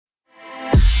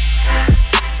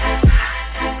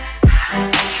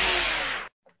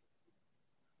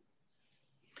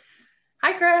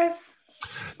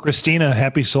Christina,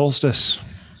 happy solstice.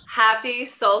 Happy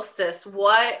solstice.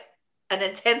 What an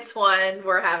intense one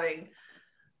we're having.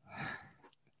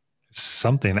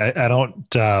 Something I don't.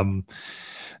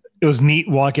 It was neat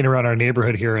walking around our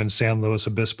neighborhood here in San Luis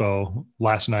Obispo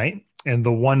last night, and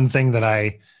the one thing that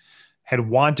I had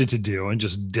wanted to do and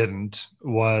just didn't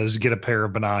was get a pair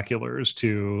of binoculars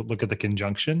to look at the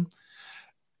conjunction.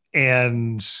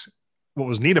 And what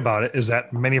was neat about it is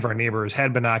that many of our neighbors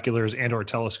had binoculars and or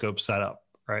telescopes set up.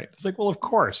 Right. It's like, well, of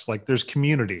course, like there's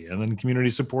community and then community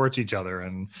supports each other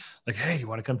and like, hey, do you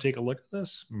want to come take a look at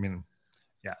this? I mean,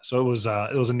 yeah. So it was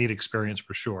a neat experience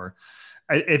for sure.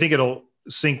 I think it'll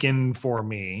sink in for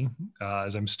me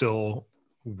as I'm still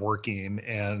working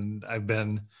and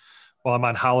while I'm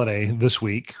on holiday this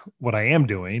week, what I am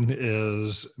doing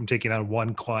is I'm taking on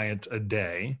one client a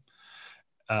day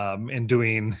and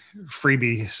doing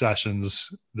freebie sessions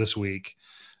this week.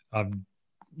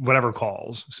 Whatever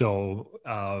calls. So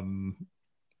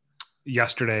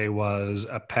yesterday was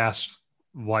a past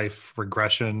life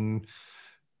regression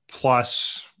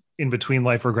plus in between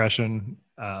life regression.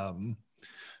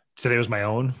 Today was my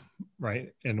own,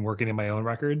 right? And working in my own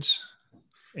records.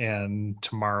 And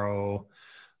tomorrow,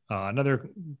 another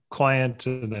client,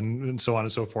 and so on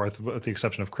and so forth, with the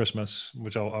exception of Christmas,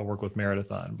 which I'll work with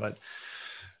Meredith on. But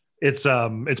it's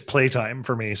playtime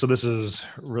for me. So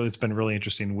it's been a really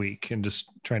interesting week and just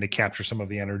trying to capture some of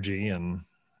the energy and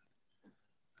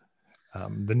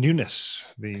the newness,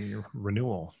 the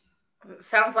renewal.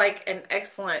 Sounds like an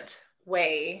excellent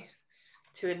way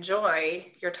to enjoy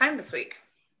your time this week.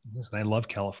 Yes, and I love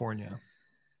California,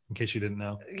 in case you didn't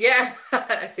know. Yeah,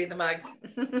 I see the mug.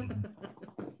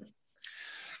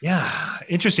 Yeah,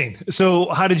 interesting. So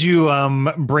how did you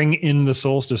bring in the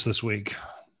solstice this week?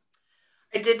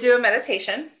 I did do a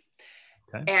meditation,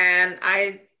 okay. And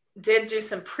I did do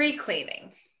some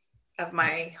pre-cleaning of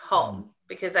my home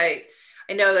because I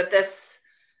know that this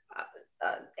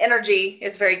energy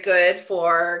is very good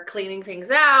for cleaning things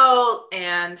out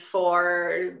and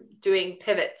for doing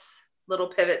little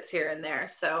pivots here and there.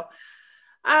 So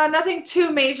nothing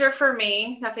too major for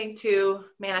me, nothing too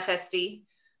manifesty,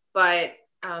 but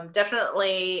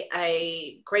definitely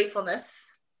a gratefulness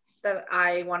that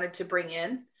I wanted to bring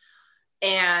in.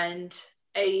 And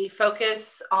a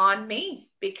focus on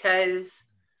me because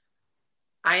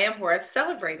I am worth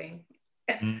celebrating.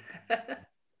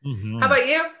 Mm-hmm. How about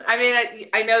you? I mean,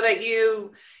 I know that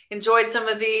you enjoyed some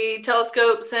of the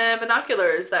telescopes and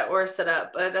binoculars that were set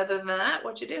up, but other than that,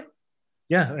 what'd you do?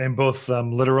 Yeah, and both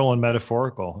literal and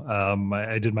metaphorical.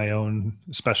 I did my own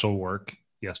special work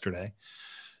yesterday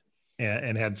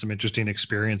and had some interesting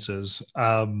experiences.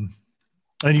 And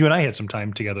you and I had some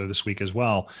time together this week as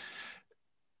well.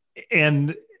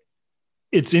 And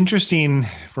it's interesting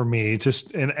for me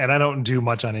and I don't do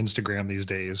much on Instagram these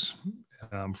days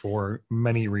for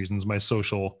many reasons. My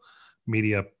social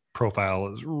media profile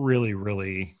is really,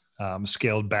 really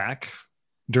scaled back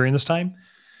during this time.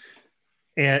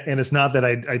 And it's not that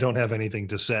I don't have anything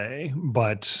to say,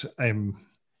 but I'm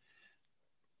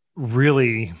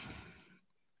really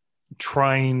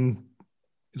trying.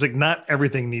 It's like not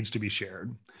everything needs to be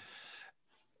shared.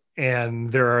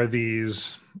 And there are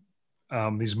these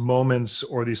moments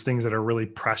or these things that are really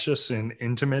precious and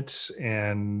intimate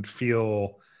and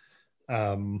feel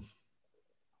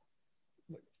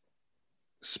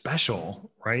special,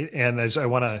 right? And I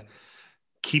want to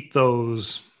keep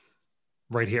those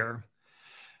right here.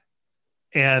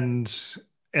 And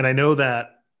I know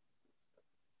that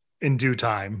in due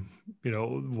time,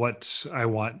 what I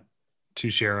want to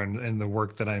share and the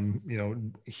work that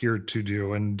I'm, here to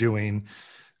do and doing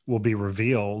will be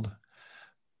revealed.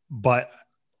 But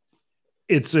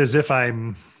it's as if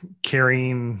I'm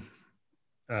carrying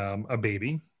a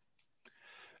baby.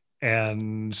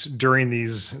 And during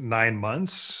these 9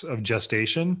 months of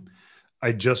gestation,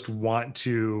 I just want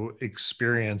to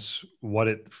experience what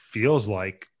it feels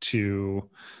like to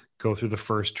go through the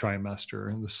first trimester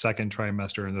and the second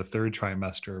trimester and the third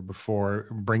trimester before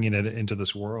bringing it into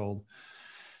this world.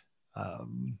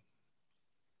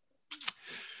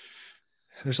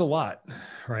 There's a lot,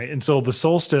 right? And so the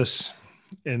solstice,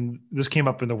 and this came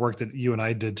up in the work that you and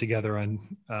I did together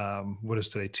on what is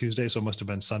today, Tuesday? So it must have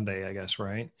been Sunday, I guess,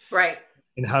 right? Right.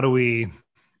 And how do we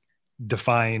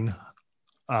define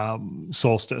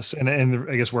solstice? And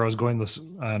I guess where I was going this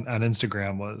on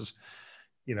Instagram was,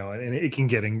 and it can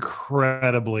get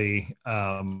incredibly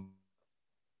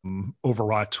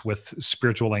overwrought with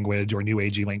spiritual language or new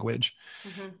agey language.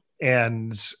 Mm-hmm.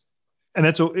 And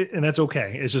that's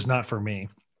okay. It's just not for me.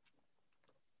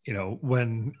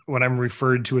 When I'm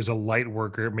referred to as a light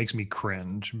worker, it makes me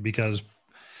cringe because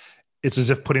it's as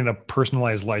if putting a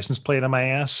personalized license plate on my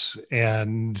ass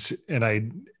and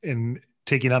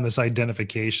taking on this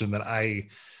identification that I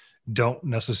don't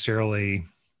necessarily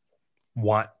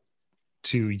want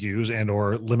to use and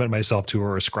or limit myself to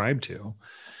or ascribe to.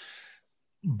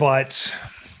 But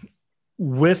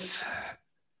with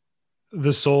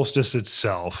the solstice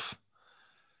itself,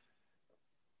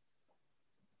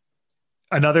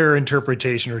 another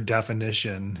interpretation or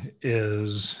definition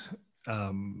is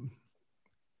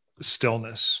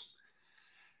stillness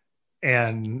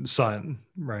and sun,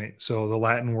 right? So the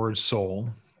Latin word sol,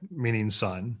 meaning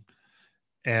sun,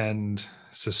 and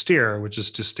sistere, which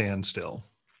is to stand still.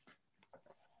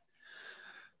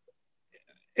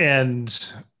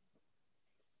 And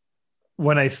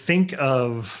when I think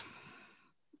of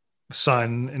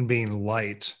sun and being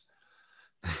light,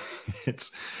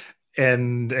 it's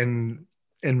and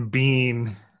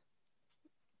being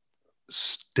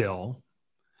still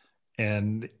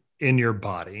and in your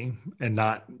body and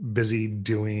not busy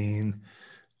doing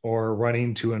or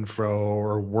running to and fro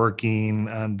or working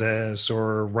on this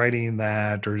or writing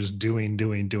that or just doing,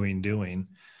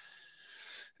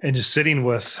 and just sitting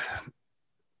with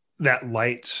that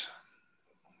light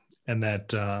and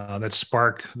that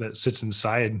spark that sits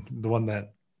inside, the one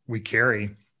that we carry.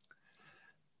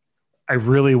 I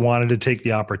really wanted to take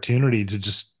the opportunity to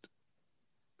just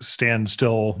stand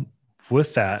still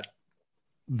with that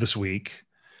this week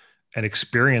and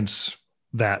experience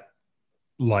that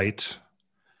light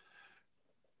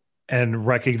and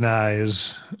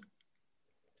recognize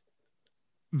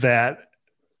that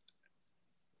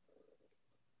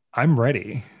I'm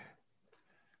ready.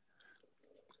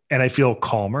 And I feel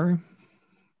calmer.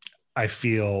 I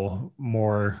feel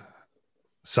more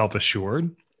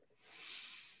self-assured.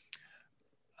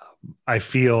 I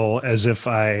feel as if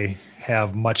I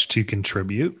have much to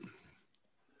contribute.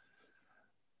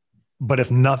 But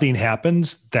if nothing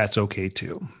happens, that's okay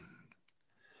too.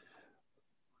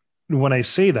 When I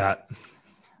say that,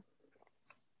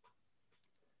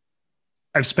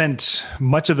 I've spent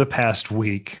much of the past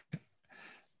week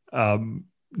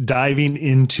diving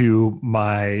into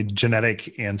my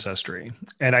genetic ancestry.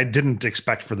 And I didn't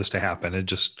expect for this to happen.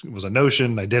 It was a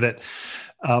notion. I did it.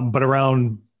 But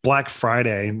around Black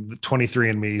Friday,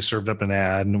 23andMe served up an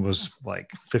ad and it was like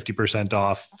 50%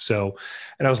 off.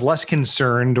 And I was less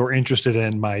concerned or interested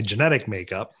in my genetic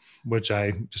makeup, which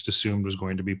I just assumed was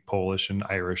going to be Polish and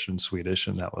Irish and Swedish.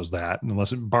 And that was that,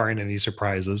 unless barring any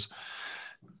surprises,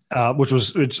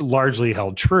 which largely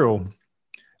held true.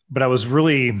 But I was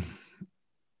really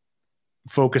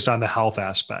focused on the health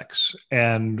aspects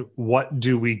and what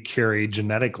do we carry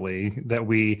genetically that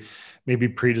we may be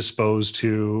predisposed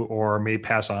to or may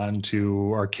pass on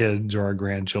to our kids or our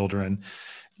grandchildren.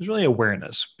 There's really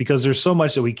awareness because there's so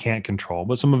much that we can't control,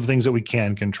 but some of the things that we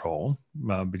can control,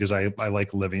 because I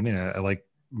like living and I like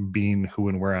being who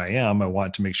and where I am. I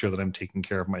want to make sure that I'm taking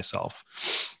care of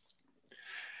myself.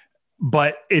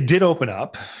 But it did open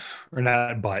up,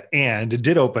 and it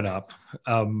did open up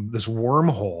this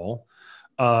wormhole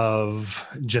of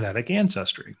genetic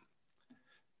ancestry.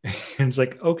 And it's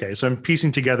like, okay, so I'm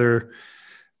piecing together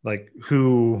like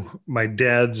who my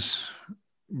dad's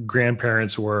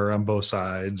grandparents were on both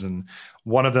sides. And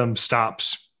one of them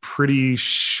stops pretty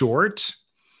short,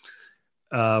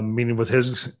 meaning with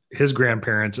his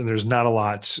grandparents, and there's not a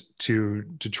lot to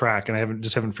track. And I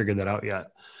haven't figured that out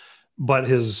yet, but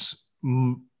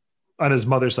on his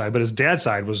mother's side, but his dad's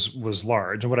side was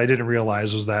large. And what I didn't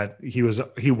realize was that he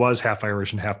was half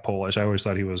Irish and half Polish. I always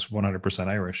thought he was 100%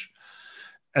 Irish.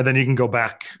 And then you can go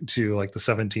back to like the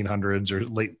 1700s or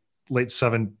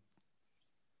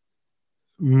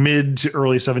mid to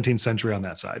early 17th century on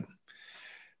that side.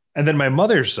 And then my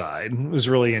mother's side was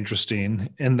really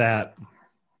interesting in that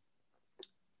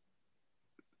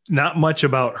not much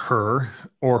about her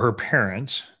or her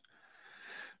parents,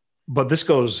 but this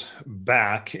goes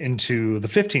back into the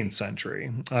 15th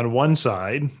century on one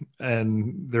side.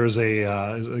 And there's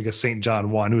I guess St.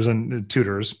 John I, who was in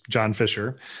Tudors, John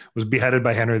Fisher, was beheaded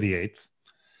by Henry VIII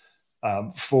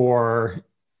for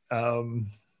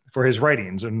his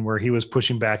writings and where he was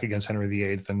pushing back against Henry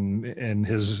VIII and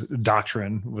his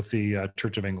doctrine with the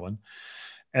Church of England.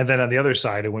 And then on the other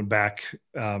side, it went back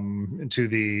into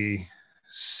the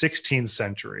 16th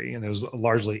century, and it was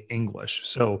largely English.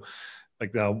 So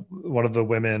like one of the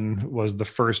women was the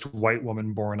first white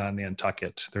woman born on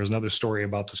Nantucket. There's another story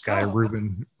about this guy,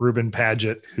 Reuben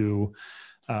Paget, who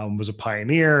was a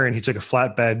pioneer, and he took a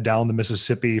flatbed down the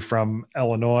Mississippi from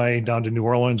Illinois down to New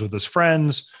Orleans with his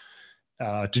friends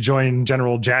to join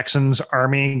General Jackson's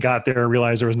army. Got there,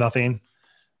 realized there was nothing,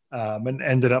 And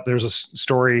ended up, there's a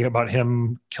story about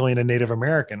him killing a Native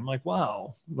American. I'm like,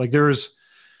 wow, like there's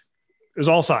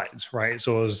all sides, right?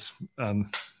 So it was on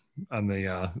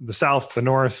the South, the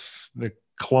North, the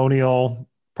colonial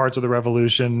parts of the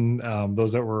revolution,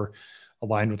 those that were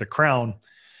aligned with the crown. I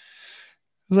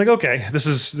was like, okay, this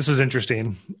is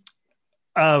interesting.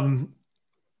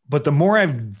 But the more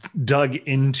I've dug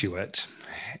into it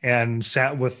and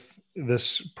sat with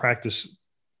this practice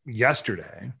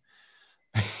yesterday,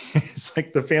 it's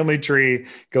like the family tree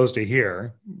goes to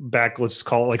here, back, let's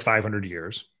call it like 500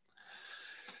 years.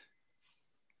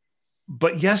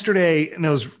 But yesterday, and I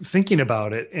was thinking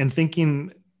about it and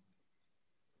thinking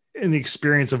in the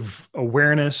experience of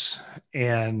awareness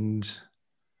and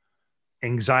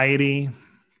anxiety,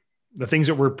 the things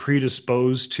that we're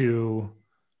predisposed to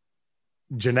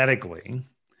genetically,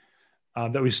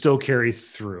 that we still carry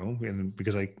through. And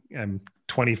because I'm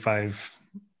 25,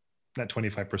 not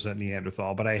 25%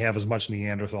 Neanderthal, but I have as much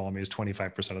Neanderthal in me as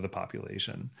 25% of the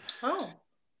population. Oh.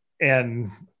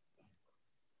 And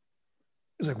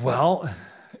it's like, well,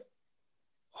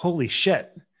 holy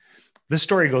shit. This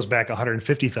story goes back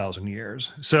 150,000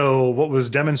 years. So what was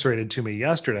demonstrated to me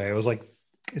yesterday, I was like,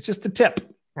 it's just the tip,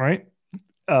 right?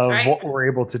 Of right. What we're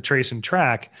able to trace and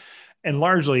track, and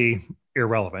largely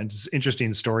irrelevant. It's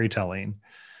interesting storytelling,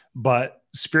 but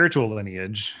spiritual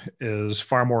lineage is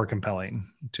far more compelling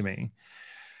to me.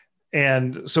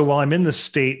 And so while I'm in the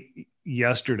state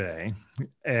yesterday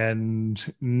and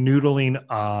noodling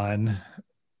on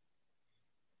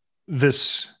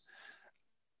this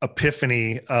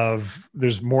epiphany of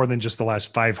there's more than just the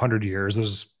last 500 years,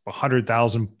 there's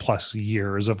 100,000 plus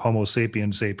years of Homo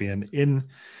sapien sapien in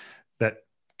that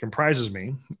comprises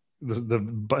me,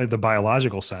 the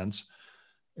biological sense.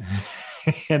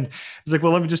 And it's like,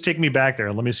 well, let me just take me back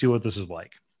there. Let me see what this is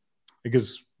like,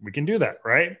 because we can do that.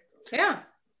 Right. Yeah.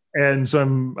 And so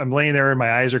I'm laying there and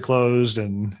my eyes are closed,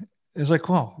 and it's like,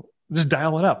 well, just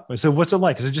dial it up. I said, what's it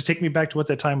like? I said, just take me back to what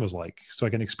that time was like so I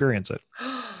can experience it.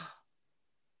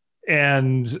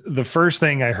 And the first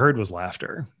thing I heard was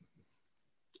laughter.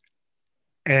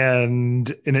 And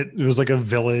it was like a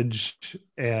village,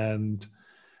 and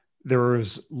there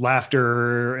was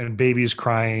laughter and babies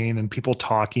crying and people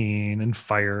talking and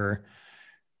fire.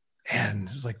 And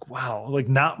it's like, wow, like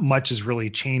not much has really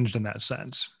changed in that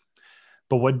sense.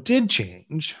 But what did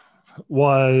change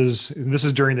was, this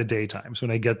is during the daytime. So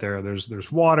when I get there,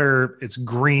 there's water, it's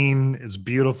green, it's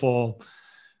beautiful.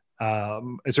 I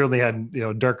certainly had,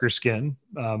 darker skin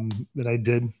than I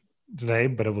did today,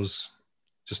 but it was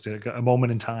just a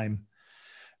moment in time.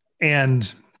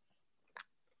 And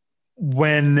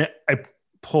when I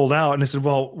pulled out and I said,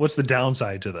 well, what's the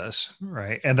downside to this?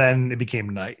 Right. And then it became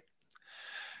night.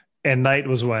 And night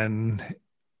was when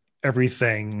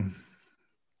everything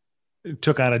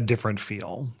took on a different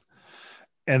feel.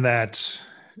 And that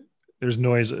there's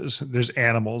noises, there's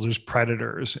animals, there's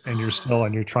predators, and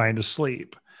you're trying to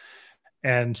sleep.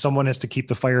 And someone has to keep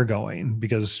the fire going,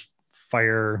 because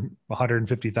fire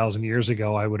 150,000 years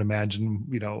ago, I would imagine,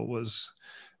 was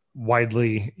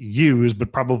widely used,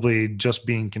 but probably just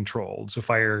being controlled. So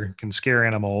fire can scare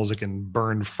animals, it can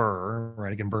burn fur,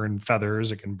 right? It can burn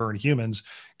feathers, it can burn humans,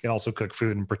 it can also cook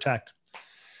food and protect.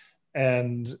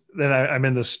 And then I'm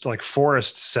in this like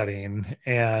forest setting,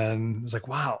 and it's like,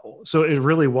 wow. So it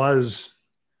really was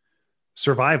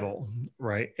survival,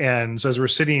 right? And so as we're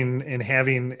sitting and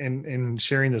having and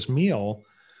sharing this meal,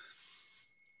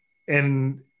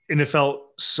 and it felt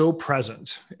so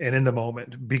present and in the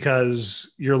moment,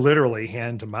 because you're literally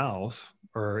hand to mouth,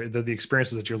 or the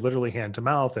experience is that you're literally hand to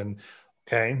mouth. And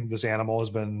okay, this animal has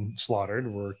been slaughtered,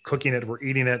 we're cooking it, we're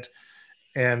eating it,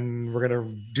 and we're going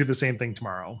to do the same thing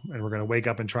tomorrow. And we're going to wake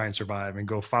up and try and survive and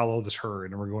go follow this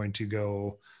herd. And we're going to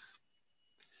go.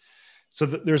 So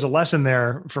there's a lesson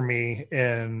there for me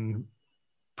in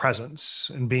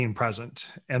presence and being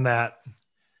present, and that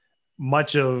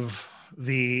much of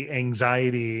the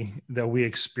anxiety that we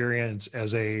experience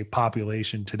as a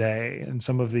population today, and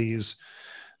some of these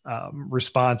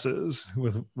responses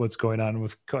with what's going on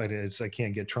with COVID, I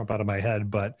can't get Trump out of my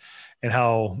head, and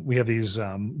how we have these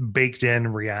baked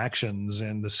in reactions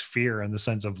and this fear and the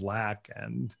sense of lack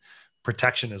and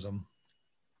protectionism.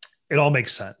 It all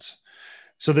makes sense.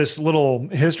 So this little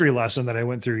history lesson that I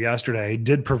went through yesterday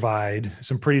did provide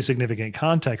some pretty significant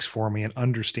context for me and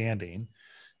understanding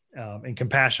and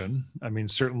compassion. I mean,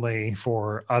 certainly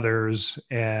for others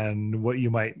and what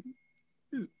you might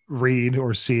read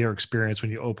or see or experience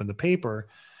when you open the paper.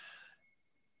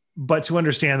 But to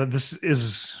understand that this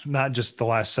is not just the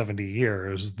last 70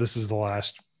 years, this is the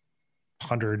last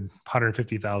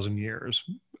 150,000 years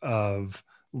of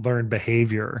learned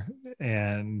behavior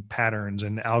and patterns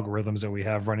and algorithms that we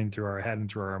have running through our head and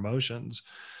through our emotions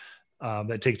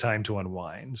that take time to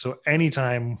unwind. So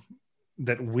anytime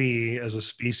that we as a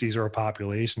species or a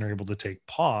population are able to take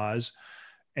pause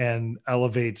and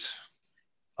elevate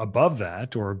above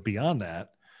that or beyond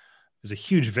that is a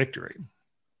huge victory.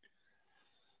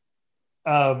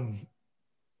 Another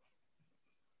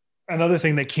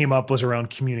thing that came up was around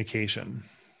communication.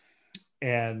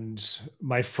 And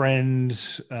my friend,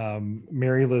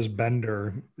 Mary Liz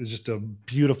Bender, is just a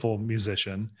beautiful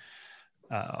musician,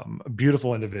 a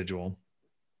beautiful individual.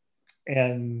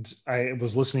 And I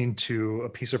was listening to a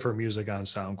piece of her music on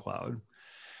SoundCloud.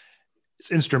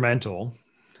 It's instrumental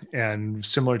and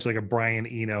similar to like a Brian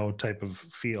Eno type of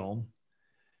feel.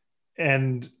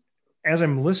 And as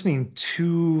I'm listening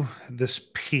to this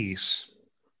piece,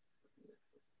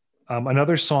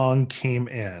 another song came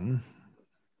in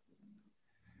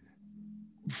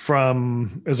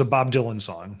is a Bob Dylan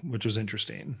song, which was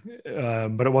interesting.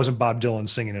 But it wasn't Bob Dylan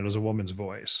singing, it was a woman's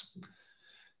voice.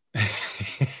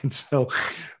 And so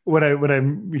when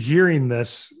I'm hearing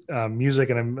this music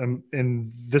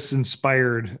and this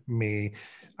inspired me,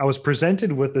 I was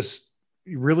presented with this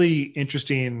really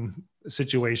interesting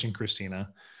situation,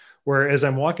 Christina, where as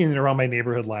I'm walking around my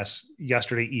neighborhood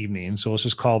yesterday evening, so let's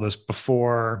just call this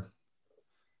before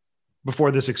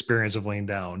this experience of laying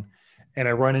down, and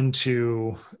I run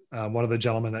into one of the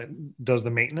gentlemen that does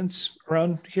the maintenance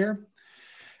around here.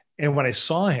 And when I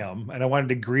saw him and I wanted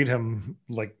to greet him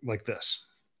like this,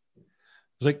 I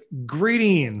was like,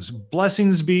 greetings,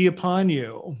 blessings be upon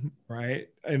you. Right.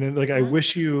 And then, like, I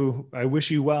wish you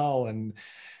well. And I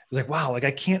was like, wow, like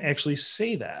I can't actually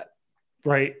say that.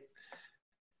 Right.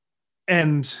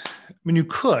 And I mean, you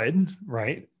could,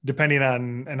 right, depending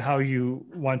on how you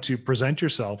want to present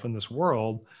yourself in this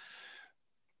world,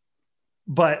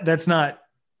 but that's not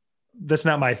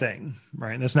my thing,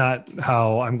 right? That's not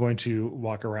how I'm going to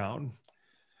walk around.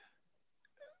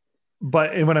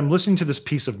 But when I'm listening to this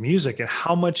piece of music and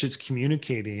how much it's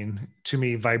communicating to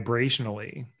me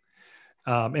vibrationally,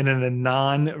 and in a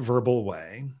non-verbal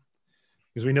way,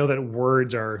 because we know that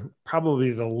words are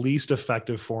probably the least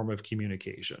effective form of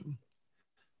communication,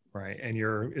 right? And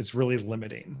it's really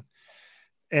limiting.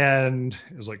 And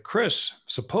it was like, Chris,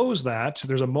 suppose that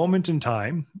there's a moment in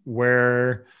time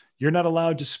where you're not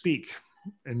allowed to speak.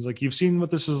 And like, you've seen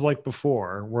what this is like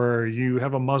before, where you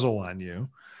have a muzzle on you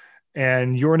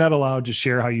and you're not allowed to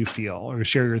share how you feel or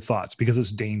share your thoughts because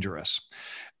it's dangerous.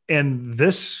 And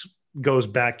this goes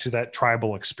back to that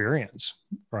tribal experience,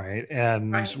 right?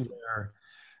 And right.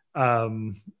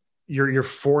 Where you're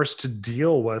forced to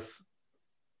deal with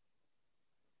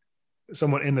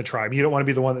someone in the tribe. You don't want to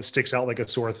be the one that sticks out like a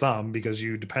sore thumb because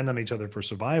you depend on each other for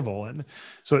survival. And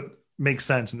so it makes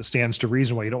sense and it stands to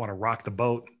reason why you don't want to rock the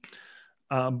boat.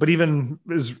 But even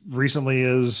as recently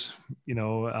as,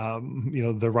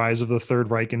 the rise of the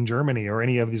Third Reich in Germany or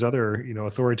any of these other,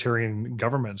 authoritarian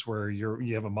governments where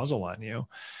you have a muzzle on you.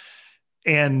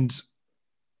 And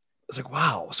it's like,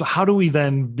 wow. So how do we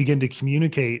then begin to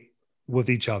communicate with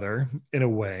each other in a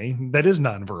way that is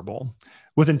nonverbal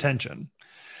with intention?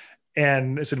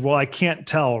 And I said, well, I can't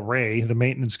tell Ray, the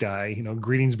maintenance guy,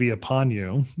 greetings be upon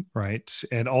you, right?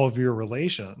 And all of your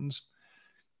relations.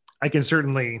 I can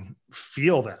certainly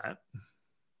feel that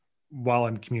while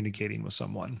I'm communicating with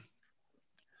someone.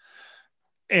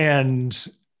 And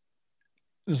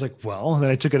it was like, well, and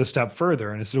then I took it a step further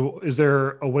and I said, well, is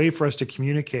there a way for us to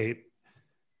communicate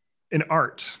in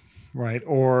art, right?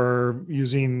 Or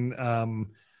using,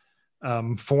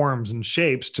 forms and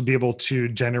shapes to be able to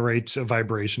generate a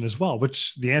vibration as well,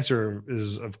 which the answer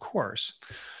is of course.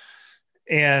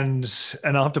 And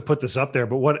I'll have to put this up there,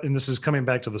 but and this is coming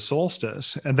back to the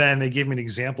solstice. And then they gave me an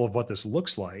example of what this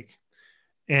looks like.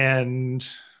 And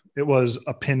it was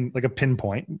a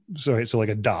pinpoint. So like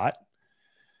a dot.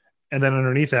 And then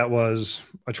underneath that was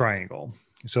a triangle.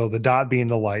 So the dot being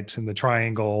the light and the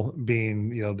triangle being,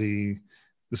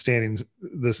 the standings,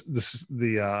 the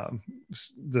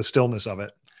stillness of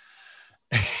it.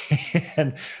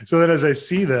 And so then as I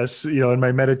see this, in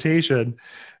my meditation,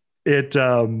 it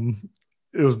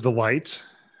was the light,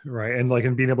 right? And like,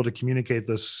 and being able to communicate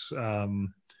this,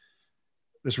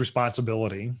 this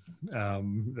responsibility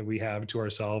that we have to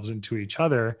ourselves and to each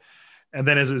other. And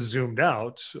then as it zoomed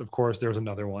out, of course, there was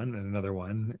another one and another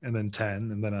one, and then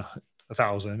 10, and then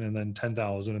 1,000, and then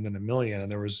 10,000, and then 1,000,000. And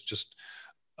there was just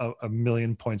a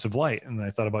million points of light. And I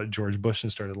thought about George Bush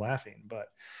and started laughing, but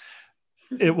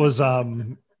it was a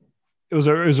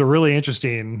really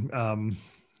interesting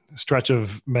stretch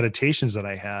of meditations that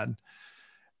I had,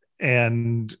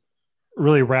 and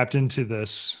really wrapped into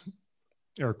this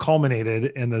or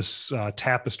culminated in this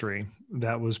tapestry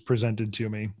that was presented to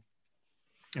me,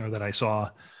 or that I saw.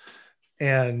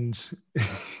 And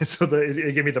so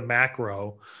it gave me the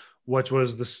macro, which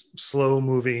was this slow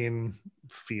moving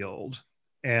field.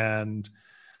 And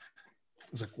I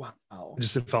was like, wow, it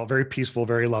felt very peaceful,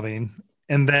 very loving.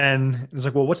 And then it was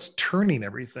like, well, what's turning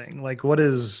everything? Like, how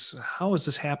is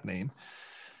this happening?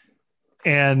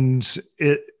 And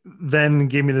it then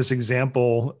gave me this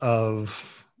example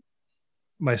of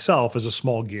myself as a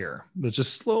small gear that's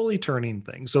just slowly turning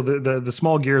things. So the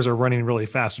small gears are running really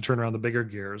fast to turn around the bigger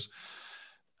gears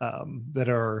that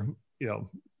are,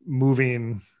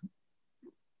 moving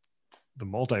the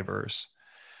multiverse.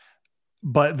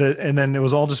 And then it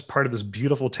was all just part of this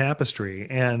beautiful tapestry,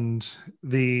 and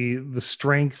the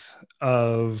strength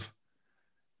of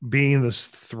being this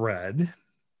thread,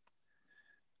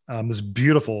 this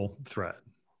beautiful thread,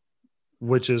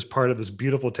 which is part of this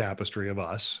beautiful tapestry of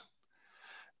us.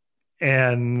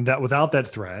 And that without that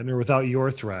thread, or without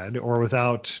your thread, or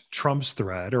without Trump's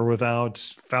thread, or without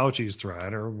Fauci's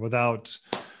thread, or without,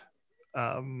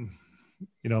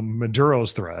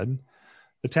 Maduro's thread,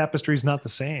 the tapestry is not the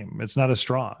same. It's not as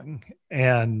strong.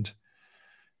 And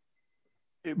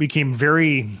it became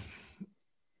very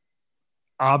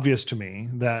obvious to me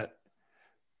that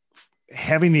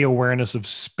having the awareness of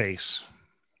space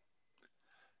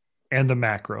and the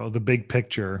macro, the big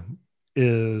picture,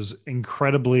 is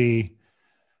incredibly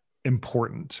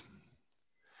important.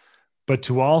 But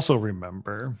to also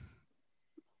remember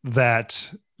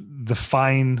that the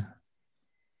fine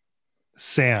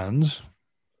sands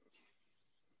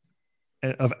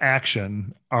of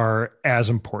action are as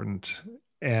important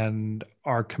and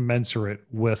are commensurate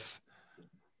with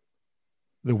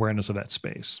the awareness of that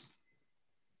space.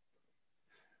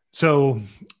 So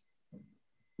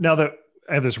now that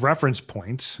I have this reference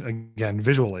point, again,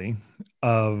 visually,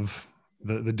 of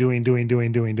the doing,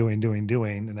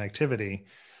 an activity.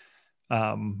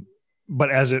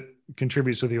 But as it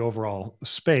contributes to the overall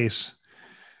space,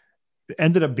 it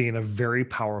ended up being a very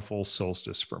powerful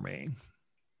solstice for me.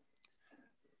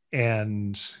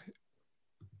 And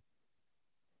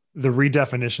the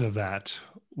redefinition of that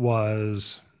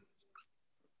was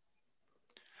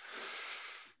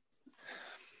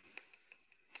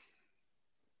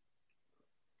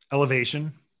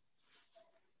elevation,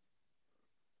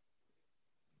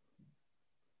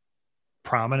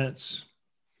 prominence,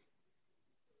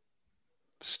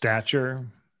 stature,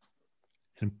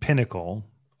 and pinnacle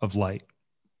of light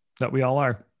that we all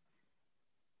are.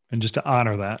 And just to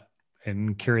honor that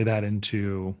and carry that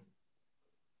into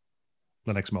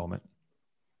the next moment.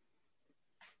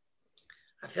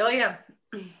 I feel you.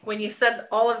 When you said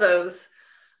all of those,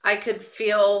 I could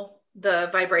feel the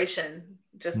vibration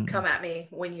just come at me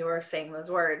when you were saying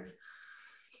those words.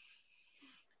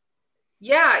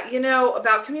 Yeah,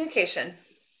 about communication.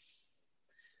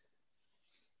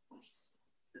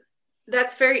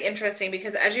 That's very interesting,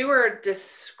 because as you were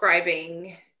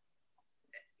describing,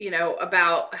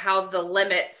 about how the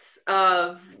limits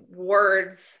of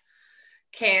words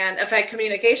can affect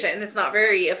communication, and it's not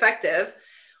very effective,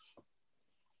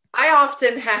 I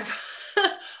often have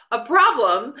a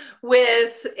problem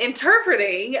with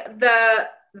interpreting the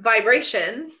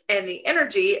vibrations and the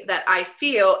energy that I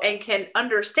feel and can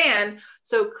understand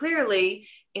so clearly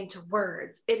into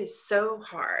words. It is so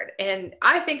hard. And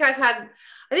I think I've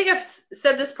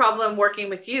said this problem working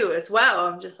with you as well.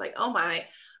 I'm just like, oh my,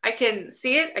 I can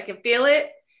see it. I can feel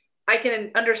it. I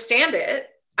can understand it.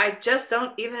 I just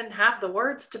don't even have the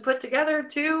words to put together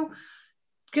to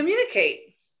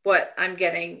communicate what I'm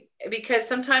getting, because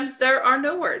sometimes there are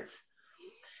no words.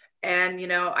 And,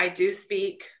 I do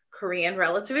speak Korean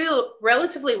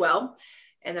relatively well.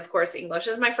 And of course, English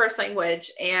is my first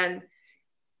language. And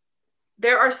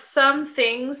there are some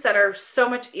things that are so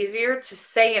much easier to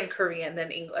say in Korean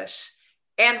than English,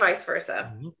 and vice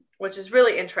versa, which is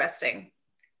really interesting.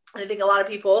 And I think a lot of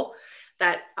people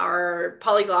that are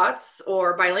polyglots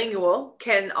or bilingual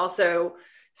can also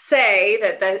say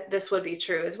that this would be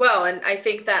true as well. And I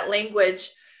think that language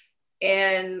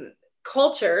and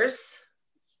cultures,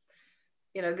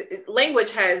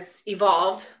 language has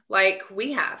evolved like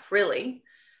we have, really.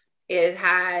 It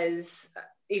has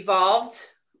evolved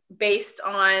based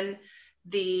on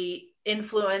the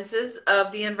influences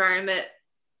of the environment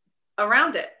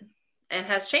around it, and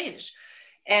has changed.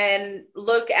 And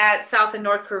look at South and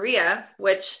North Korea,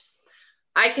 which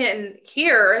I can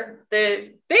hear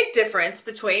the big difference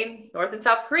between North and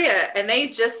South Korea. And they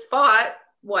just fought,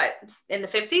 in the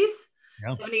 50s,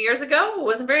 70 years ago? It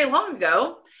wasn't very long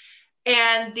ago.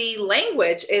 And the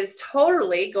language is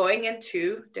totally going in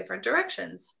two different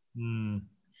directions.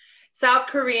 South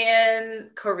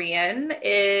Korean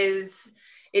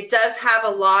it does have a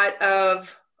lot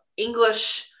of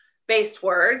English based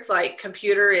words, like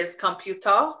computer is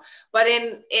computer, but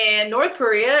in North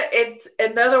Korea it's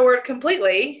another word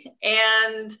completely,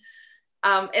 and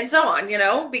so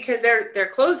on, because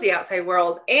they're closed to the outside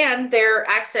world, and their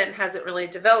accent hasn't really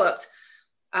developed.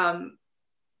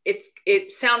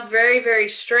 It sounds very, very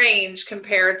strange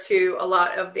compared to a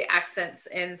lot of the accents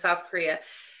in South Korea.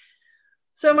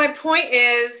 So my point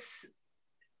is,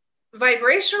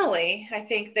 vibrationally, I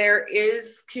think there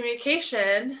is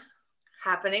communication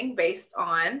happening based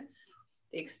on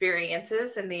the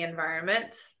experiences and the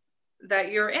environment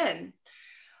that you're in.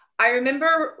 I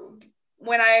remember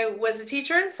when I was a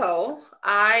teacher in Seoul,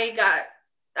 I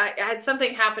had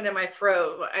something happen in my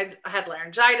throat. I had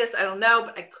laryngitis. I don't know,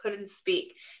 but I couldn't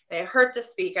speak. And it hurt to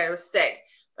speak. I was sick,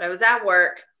 but I was at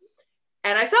work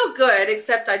and I felt good,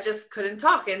 except I just couldn't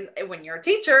talk. And when you're a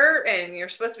teacher and you're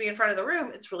supposed to be in front of the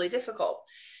room, it's really difficult.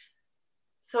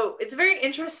 So it's very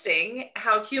interesting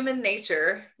how human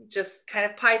nature just kind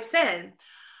of pipes in.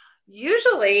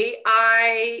 Usually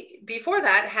before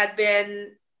that had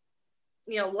been,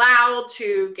 loud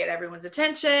to get everyone's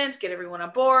attention, to get everyone on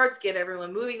board, to get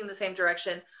everyone moving in the same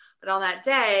direction. But on that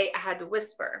day, I had to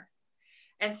whisper.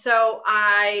 And so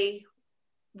I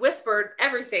whispered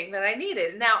everything that I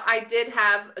needed. Now, I did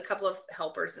have a couple of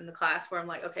helpers in the class where I'm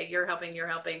like, okay, you're helping,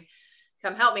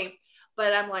 come help me.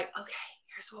 But I'm like, okay,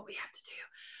 here's what we have to do.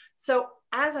 So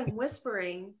as I'm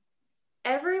whispering,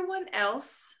 everyone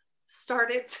else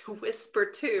started to whisper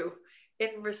too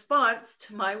in response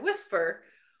to my whisper.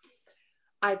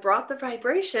 I brought the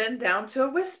vibration down to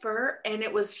a whisper, and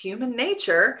it was human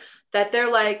nature that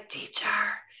they're like, teacher,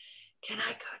 can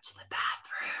I go to the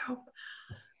bathroom?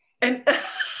 And,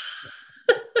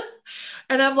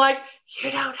 and I'm like, you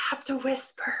don't have to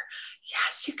whisper.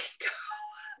 Yes, you can go.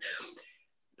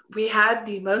 We had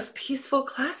the most peaceful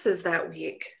classes that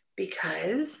week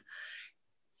because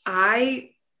I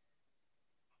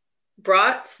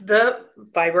brought the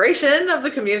vibration of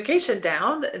the communication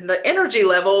down, and the energy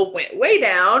level went way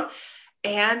down,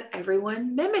 and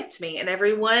everyone mimicked me and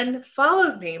everyone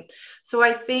followed me. So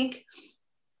I think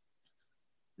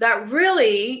that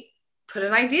really put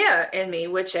an idea in me,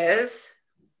 which is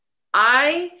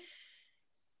I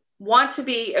want to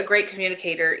be a great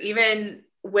communicator, even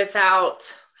without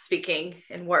speaking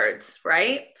in words,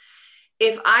 right?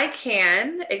 If I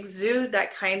can exude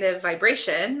that kind of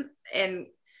vibration and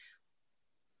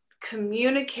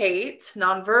communicate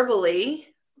non-verbally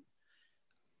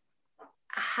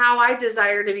how I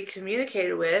desire to be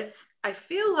communicated with, I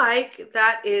feel like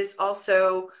that is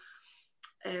also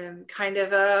kind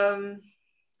of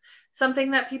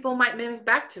something that people might mimic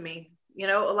back to me. A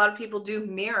lot of people do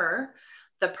mirror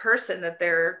the person that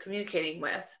they're communicating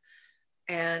with.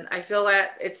 And I feel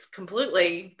that it's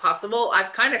completely possible.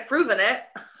 I've kind of proven it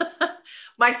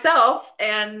myself.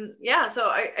 And yeah, so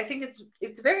I think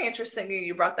it's very interesting that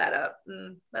you brought that up.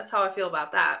 And that's how I feel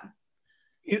about that.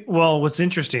 Well, what's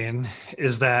interesting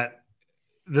is that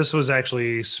this was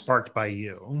actually sparked by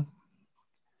you.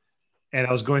 And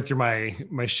I was going through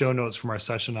my show notes from our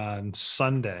session on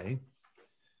Sunday,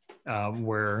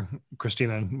 where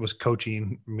Christina was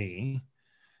coaching me.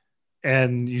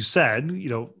 And you said,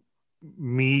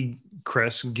 me,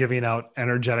 Chris, giving out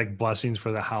energetic blessings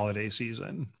for the holiday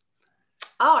season.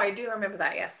 Oh, I do remember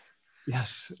that. Yes.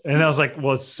 Yes. And I was like,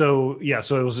 well, so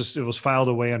it was filed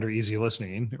away under easy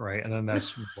listening. Right. And then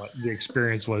that's what the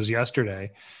experience was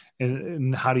yesterday.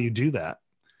 And how do you do that?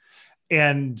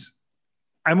 And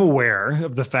I'm aware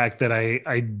of the fact that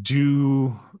I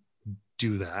do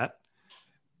that,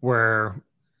 where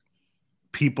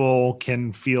people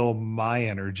can feel my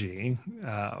energy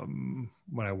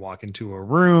when I walk into a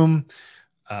room.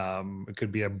 It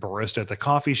could be a barista at the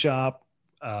coffee shop,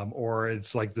 or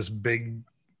it's like this big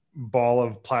ball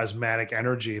of plasmatic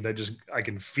energy that just, I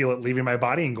can feel it leaving my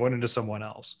body and going into someone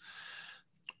else.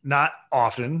 Not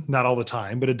often, not all the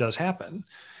time, but it does happen.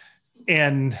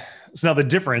 And so now the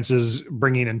difference is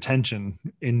bringing intention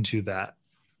into that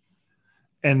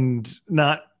and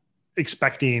not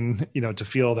expecting, to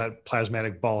feel that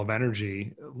plasmatic ball of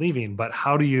energy leaving, but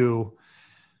how do you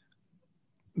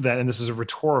that, and this is a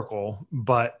rhetorical,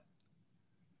 but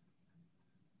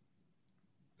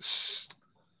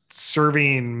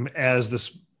serving as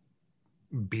this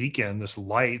beacon, this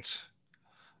light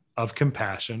of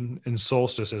compassion and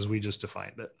solstice as we just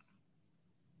defined it.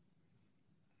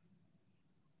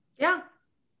 Yeah.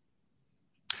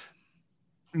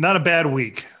 Not a bad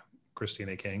week,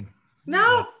 Christina King.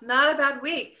 No, not a bad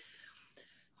week.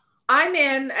 I'm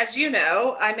in, as you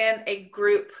know, I'm in a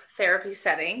group therapy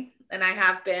setting. and I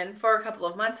have been for a couple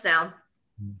of months now.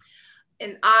 Mm.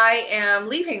 And I am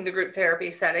leaving the group therapy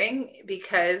setting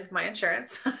because my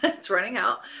insurance it's running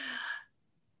out.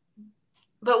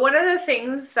 But one of the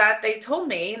things that they told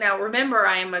me, now remember,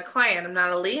 I am a client. I'm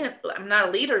not a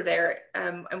leader there.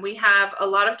 And we have a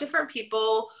lot of different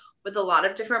people with a lot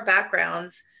of different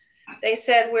backgrounds. They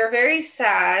said, we're very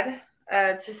sad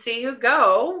to see you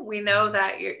go. We know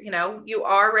that you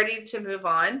are ready to move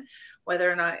on,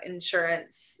 whether or not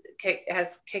insurance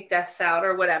has kicked us out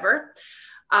or whatever.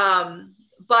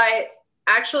 But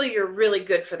actually, you're really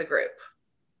good for the group.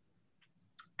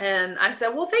 And I said,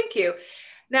 well, thank you.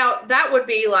 Now, that would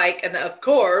be like, and of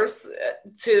course,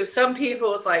 to some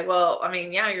people, it's like, well, I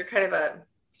mean, yeah, you're kind of a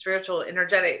spiritual,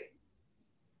 energetic,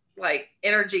 like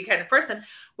energy kind of person,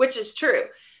 which is true.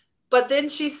 But then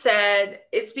she said,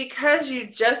 it's because you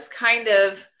just kind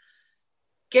of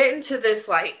get into this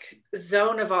like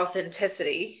zone of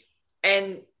authenticity,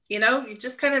 and you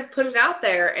just kind of put it out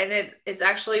there, and it's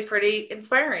actually pretty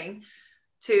inspiring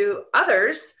to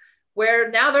others,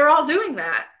 where now they're all doing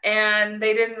that and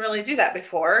they didn't really do that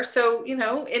before. So,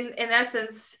 in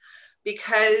essence,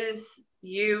 because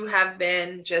you have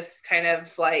been just kind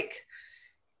of like,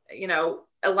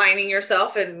 aligning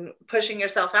yourself and pushing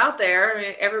yourself out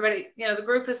there, everybody, the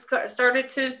group has started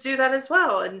to do that as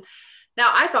well. And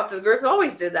now I thought the group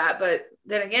always did that, but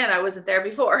then again, I wasn't there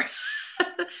before.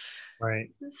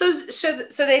 Right. So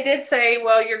they did say,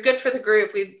 well, you're good for the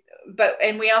group.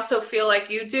 And we also feel like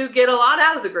you do get a lot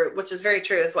out of the group, which is very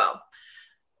true as well.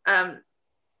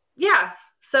 Yeah.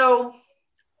 So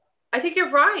I think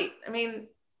you're right. I mean,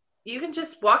 you can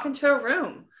just walk into a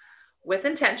room with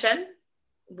intention,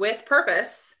 with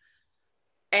purpose.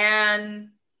 And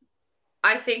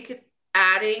I think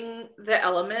adding the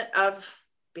element of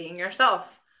being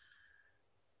yourself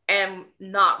and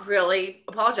not really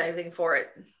apologizing for it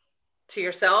to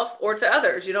yourself or to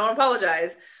others. You don't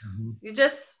apologize. Mm-hmm. You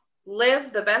just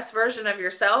live the best version of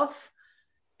yourself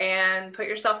and put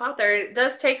yourself out there. It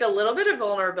does take a little bit of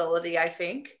vulnerability, I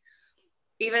think,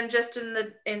 even just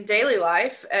in daily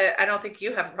life. I don't think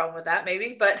you have a problem with that,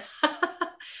 maybe, but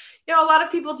a lot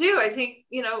of people do. I think,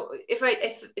 if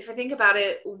I think about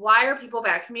it, why are people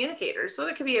bad communicators? Well,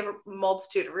 it could be a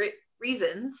multitude of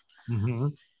reasons. Mm-hmm.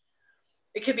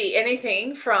 It could be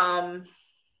anything from,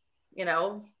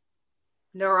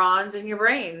 neurons in your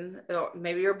brain, or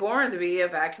maybe you're born to be a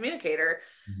bad communicator.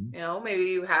 Mm-hmm. Maybe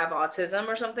you have autism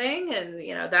or something, and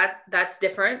that's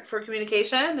different for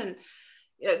communication. And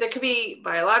there could be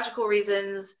biological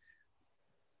reasons,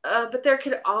 but there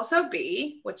could also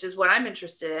be, which is what I'm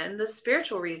interested in, the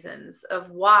spiritual reasons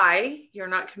of why you're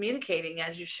not communicating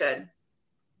as you should.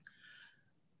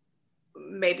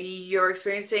 Maybe you're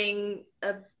experiencing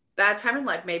a bad time in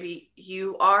life. Maybe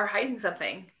you are hiding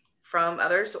something from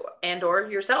others or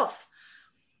yourself.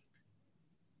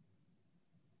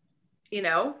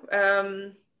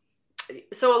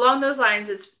 So along those lines,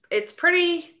 it's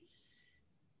pretty,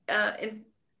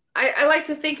 I like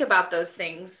to think about those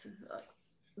things,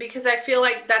 because I feel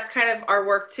like that's kind of our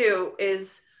work too,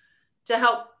 is to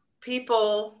help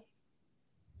people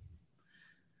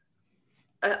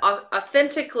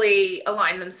authentically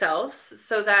align themselves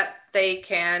so that they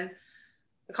can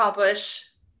accomplish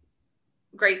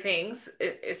great things,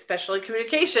 especially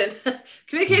communication.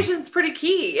 Communication is pretty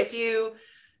key. If you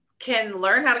can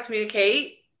learn how to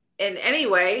communicate in any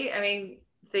way, I mean,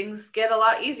 things get a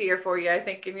lot easier for you, I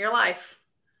think, in your life.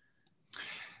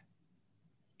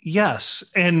 Yes.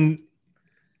 And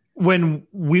when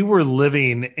we were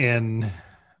living in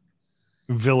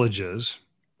villages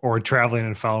or traveling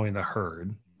and following the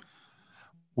herd,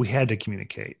 we had to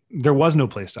communicate. There was no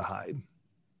place to hide,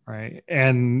 right?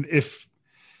 And if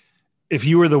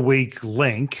you were the weak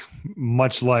link,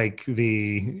 much like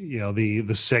the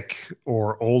sick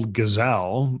or old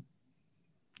gazelle,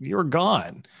 you were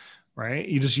gone, right?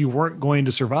 You weren't going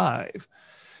to survive.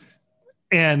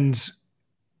 And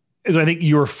so I think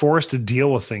you were forced to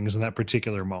deal with things in that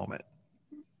particular moment,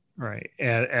 right?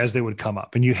 And as they would come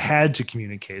up, and you had to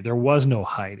communicate. There was no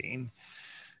hiding.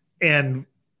 And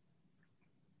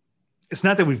it's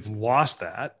not that we've lost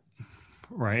that,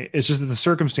 right? It's just that the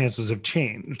circumstances have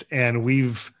changed, and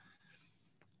we've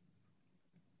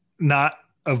not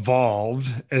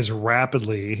evolved as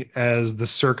rapidly as the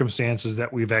circumstances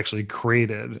that we've actually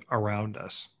created around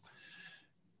us.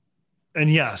 And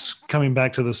yes, coming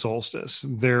back to the solstice,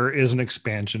 there is an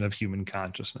expansion of human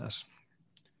consciousness.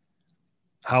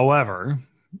 However,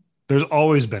 there's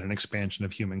always been an expansion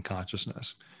of human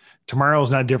consciousness. Tomorrow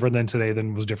is not different than today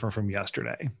than was different from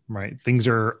yesterday, right? Things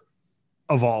are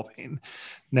evolving.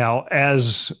 Now,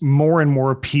 as more and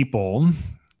more people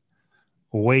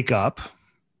wake up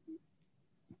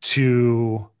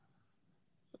to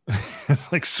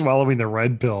like swallowing the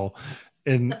red pill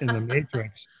in the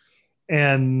Matrix,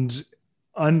 and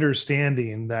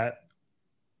understanding that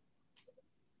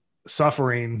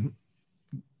suffering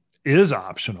is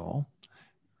optional,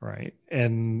 right?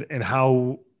 And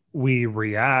how we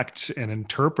react and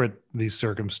interpret these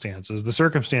circumstances, the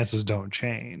circumstances don't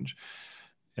change.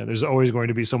 There's always going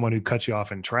to be someone who cuts you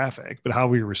off in traffic, but how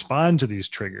we respond to these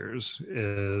triggers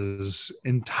is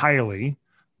entirely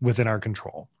within our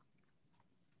control.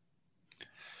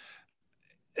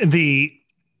 The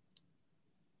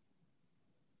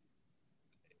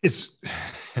it's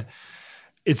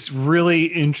it's really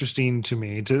interesting to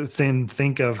me to then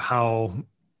think of how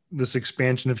this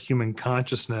expansion of human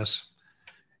consciousness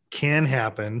can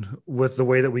happen with the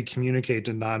way that we communicate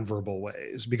in nonverbal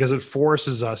ways, because it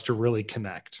forces us to really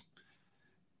connect.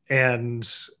 And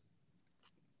it's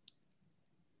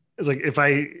like, if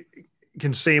I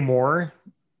can say more,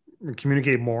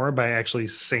 communicate more by actually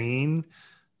saying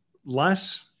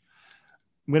less,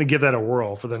 I'm going to give that a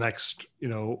whirl for the next,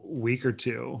 week or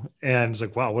two. And it's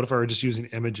like, wow, what if I were just using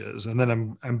images? And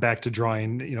then I'm back to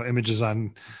drawing, images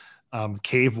on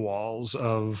cave walls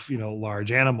of,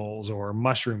 large animals or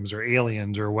mushrooms or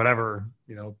aliens or whatever,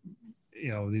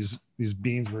 these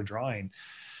beings we're drawing.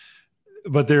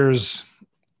 But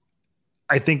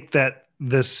I think that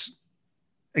this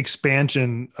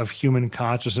expansion of human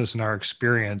consciousness in our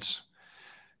experience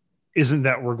isn't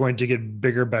that we're going to get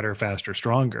bigger, better, faster,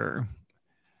 stronger.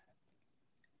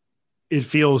 It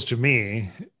feels to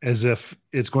me as if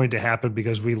it's going to happen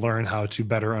because we learn how to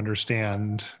better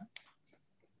understand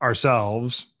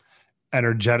ourselves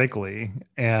energetically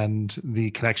and the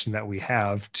connection that we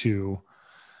have to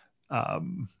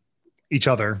each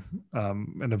other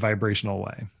in a vibrational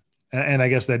way. And I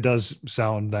guess that does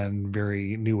sound then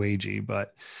very new agey,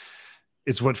 but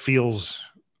it's what feels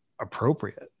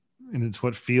appropriate and it's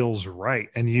what feels right.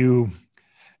 And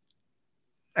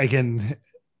I can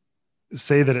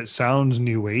say that it sounds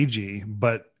new agey,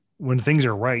 but when things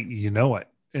are right, you know it.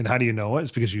 And how do you know it?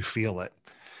 It's because you feel it,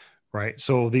 right?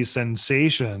 So these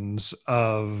sensations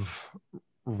of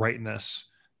rightness,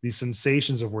 these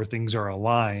sensations of where things are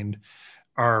aligned,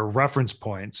 are reference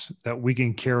points that we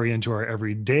can carry into our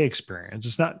everyday experience.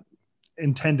 It's not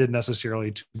intended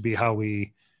necessarily to be how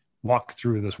we walk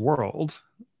through this world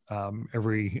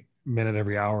every minute,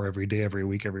 every hour, every day, every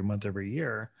week, every month, every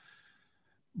year.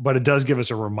 But it does give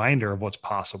us a reminder of what's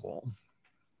possible.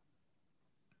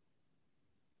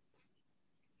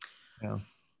 Yeah.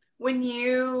 When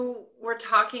you were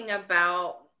talking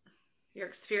about your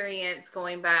experience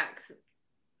going back,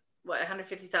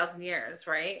 150,000 years,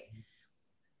 right?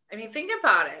 I mean, think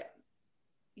about it.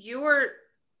 You were,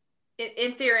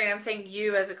 in theory, and I'm saying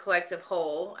you as a collective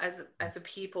whole, as a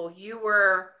people, you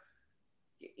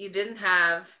didn't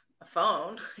have a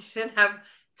phone, you didn't have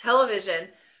television.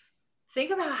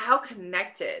 Think about how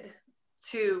connected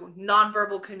to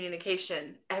nonverbal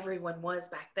communication everyone was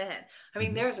back then. I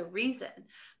mean, there's a reason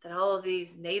that all of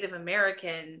these Native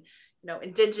American,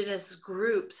 indigenous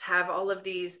groups have all of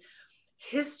these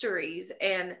histories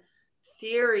and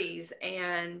theories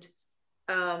and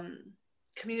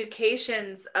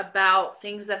communications about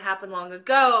things that happened long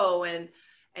ago,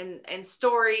 and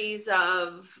stories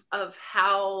of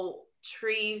how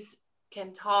trees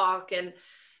can talk,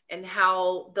 and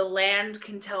how the land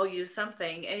can tell you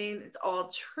something. I mean, it's all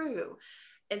true.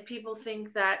 And people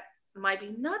think that might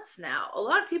be nuts now. A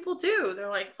lot of people do. They're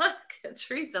like, what?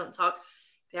 Trees don't talk.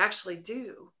 They actually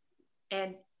do.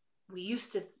 And we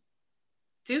used to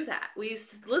do that. We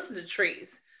used to listen to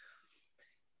trees.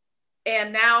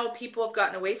 And now people have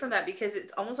gotten away from that because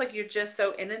it's almost like you're just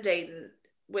so inundated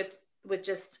with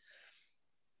just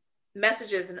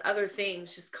messages and other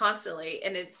things just constantly.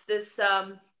 And it's this,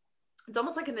 it's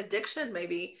almost like an addiction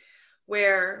maybe,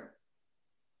 where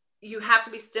you have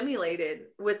to be stimulated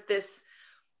with this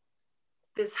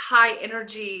high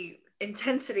energy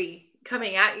intensity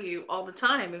coming at you all the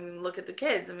time. I mean, look at the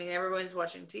kids. I mean, everyone's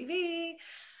watching TV.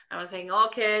 I was saying all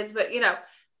kids, but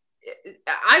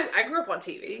I grew up on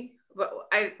TV, but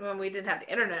when we didn't have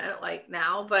the internet like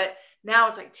now, but now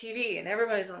it's like TV and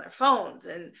everybody's on their phones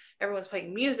and everyone's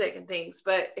playing music and things.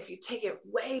 But if you take it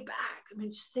way back, I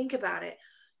mean, just think about it.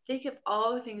 Think of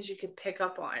all the things you could pick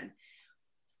up on.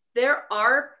 There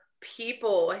are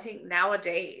people, I think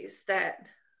nowadays, that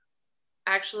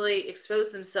actually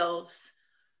expose themselves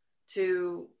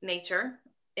to nature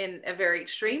in a very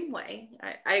extreme way.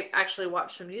 I actually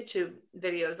watched some YouTube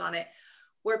videos on it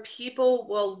where people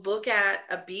will look at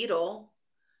a beetle,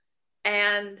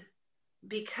 and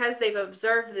because they've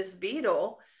observed this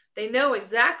beetle, they know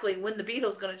exactly when the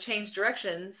beetle's going to change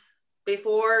directions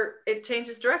before it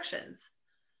changes directions.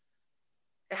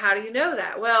 How do you know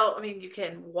that? Well, I mean, you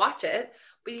can watch it,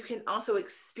 but you can also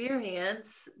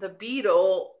experience the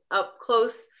beetle up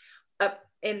close, up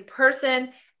in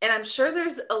person. And I'm sure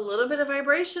there's a little bit of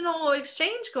vibrational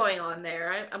exchange going on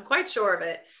there. I'm quite sure of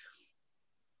it.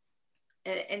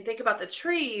 And think about the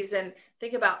trees and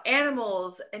think about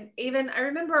animals. And even I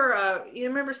remember, you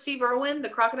remember Steve Irwin, the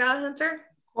crocodile hunter?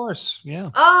 Of course. Yeah.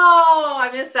 Oh,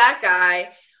 I miss that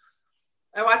guy.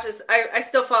 I watch his, I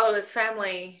still follow his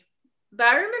family, but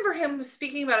I remember him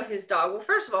speaking about his dog. Well,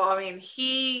 first of all, I mean,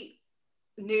 he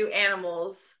knew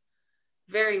animals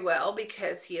very well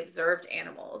because he observed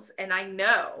animals. And I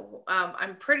know,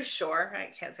 I'm pretty sure,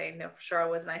 I can't say no for sure I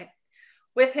wasn't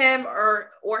with him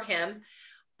or him,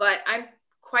 but I'm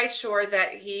quite sure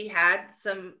that he had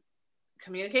some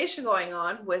communication going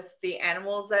on with the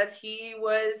animals that he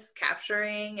was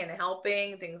capturing and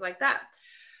helping, things like that.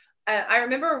 I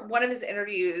remember one of his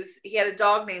interviews, he had a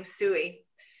dog named Suey.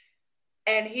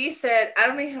 And he said, I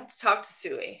don't even have to talk to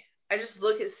Suey. I just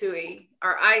look at Suey,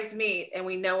 our eyes meet, and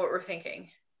we know what we're thinking.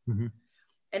 Mm-hmm.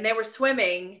 And they were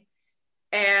swimming,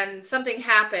 and something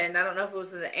happened. I don't know if it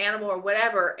was an animal or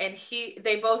whatever. And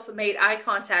they both made eye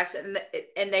contact,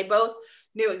 and they both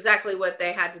knew exactly what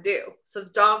they had to do. So the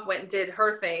dog went and did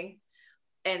her thing,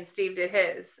 and Steve did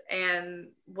his. And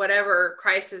whatever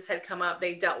crisis had come up,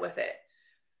 they dealt with it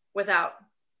without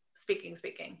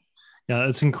speaking. Yeah,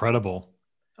 it's incredible.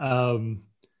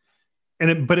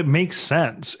 But it makes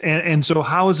sense. And so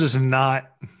how is this not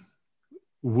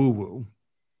woo-woo,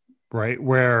 right?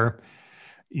 Where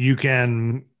you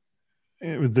can,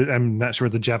 I'm not sure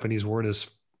what the Japanese word is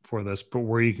for this, but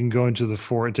where you can go into the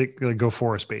forest, go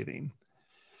forest bathing,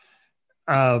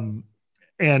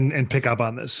 and pick up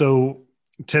on this. So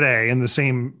today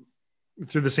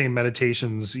through the same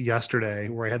meditations yesterday,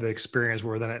 where I had the experience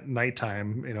where then at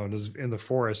nighttime, it was in the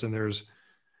forest and there's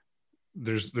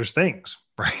things,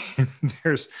 right?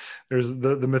 there's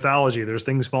the mythology, there's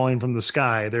things falling from the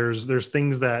sky. There's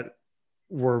things that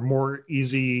were more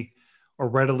easy or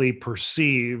readily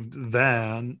perceived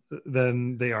than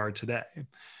they are today.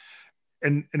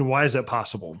 And why is that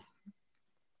possible?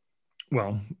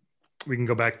 Well, we can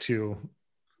go back to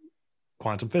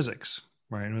quantum physics,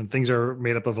 right? And things are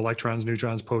made up of electrons,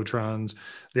 neutrons, protons.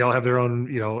 They all have their own,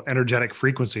 energetic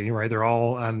frequency, right? They're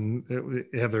all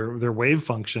they have their wave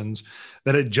functions,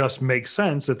 that it just makes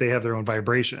sense that they have their own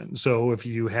vibration. So if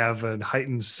you have a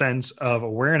heightened sense of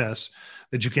awareness,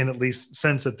 that you can at least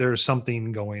sense that there's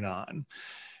something going on.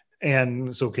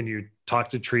 And so can you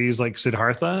talk to trees like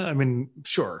Siddhartha? I mean,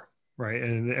 sure, right?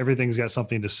 And everything's got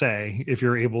something to say if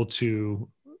you're able to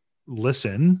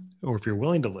listen, or if you're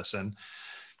willing to listen.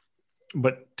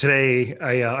 But today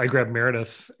I grabbed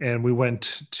Meredith and we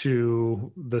went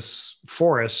to this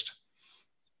forest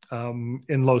in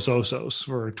Los Osos,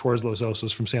 or towards Los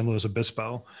Osos from San Luis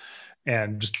Obispo.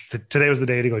 And just today was the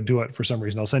day to go do it for some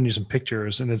reason. I'll send you some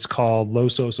pictures, and it's called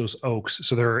Los Osos Oaks.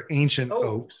 So there are ancient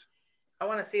oaks. I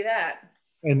want to see that.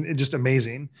 And it's just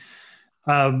amazing.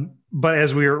 But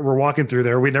as we're walking through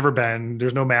there, we'd never been,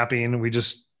 there's no mapping. We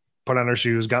just put on our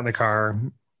shoes, got in the car,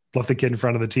 left the kid in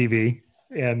front of the TV,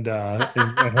 and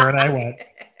her and I went.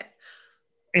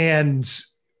 And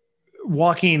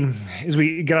walking, as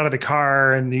we get out of the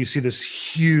car, and you see this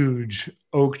huge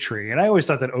oak tree. And I always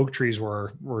thought that oak trees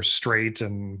were straight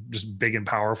and just big and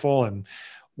powerful. And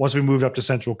once we moved up to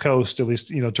Central Coast, at least,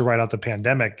 to ride out the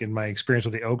pandemic, and my experience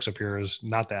with the oaks up here is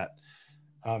not that.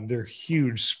 They're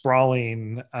huge,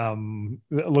 sprawling.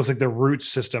 It looks like the root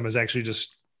system is actually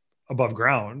just above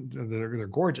ground. They're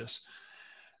gorgeous.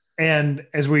 And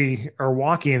as we are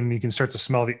walking, you can start to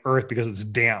smell the earth because it's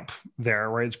damp there,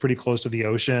 right? It's pretty close to the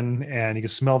ocean, and you can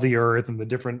smell the earth and the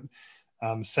different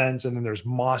scents. And then there's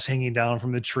moss hanging down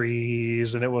from the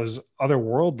trees, and it was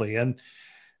otherworldly.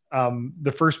 And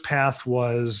the first path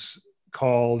was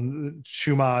called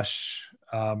Chumash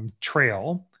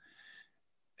Trail.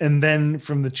 And then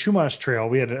from the Chumash Trail,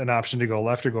 we had an option to go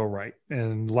left or go right.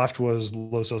 And left was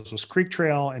Los Osos Creek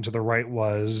Trail, and to the right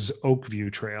was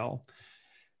Oakview Trail.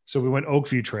 So we went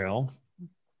Oakview Trail.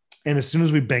 And as soon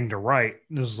as we banged a right,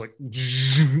 it was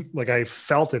like I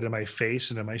felt it in my face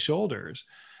and in my shoulders.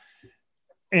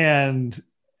 And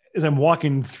as I'm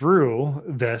walking through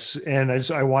this, and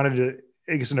I wanted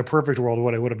to, I guess in a perfect world,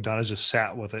 what I would have done is just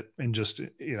sat with it and just,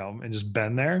 and just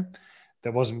been there.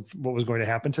 That wasn't what was going to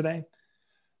happen today.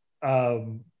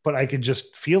 But I could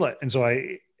just feel it. And so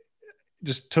I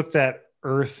just took that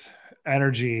earth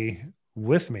energy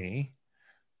with me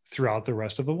throughout the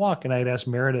rest of the walk. And I'd asked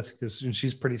Meredith, because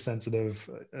she's pretty sensitive.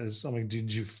 I'm like,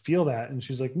 did you feel that? And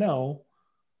she's like, no.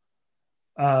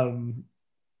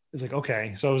 it's like,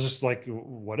 okay. So I was just like,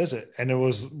 what is it? And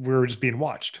we were just being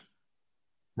watched.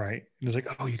 Right. And it's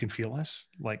like, oh, you can feel us?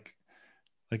 Like,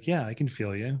 yeah, I can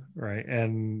feel you. Right.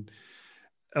 And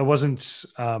it wasn't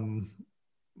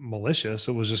malicious.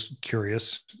 It was just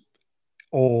curious,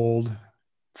 old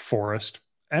forest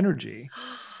energy.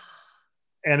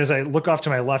 And as I look off to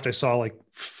my left, I saw like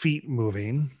feet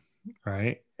moving.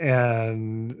 Right.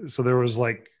 And so there was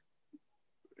like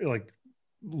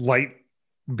light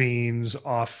beams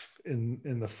off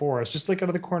in the forest, just like out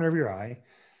of the corner of your eye,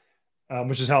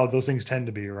 which is how those things tend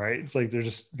to be, right? It's like they're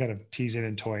just kind of teasing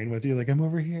and toying with you, like I'm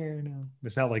over here. No,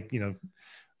 it's not like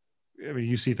I mean,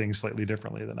 you see things slightly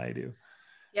differently than I do.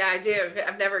 Yeah, I do.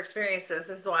 I've never experienced this.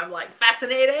 This is why I'm like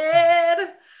fascinated.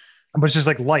 But it's just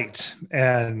like light,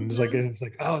 and Mm-hmm. it's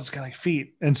like oh, it's kind of like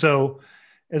feet. And so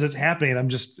as it's happening, I'm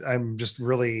just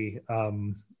really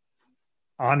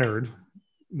honored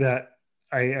that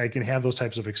I can have those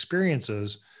types of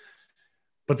experiences.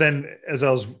 But then as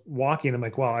I was walking, I'm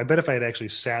like, wow, I bet if I had actually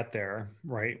sat there,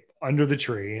 right, under the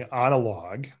tree on a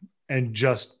log and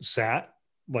just sat,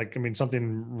 like, I mean,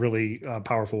 something really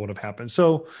powerful would have happened.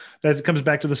 So that comes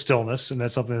back to the stillness. And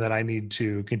that's something that I need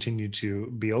to continue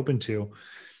to be open to.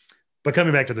 But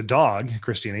coming back to the dog,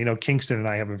 Christina, Kingston and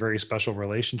I have a very special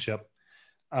relationship.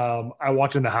 I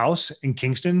walked in the house and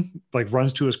Kingston like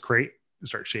runs to his crate and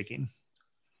starts shaking.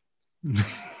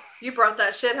 You brought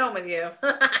that shit home with you.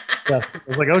 Yes. I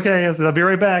was like, okay, I said, I'll be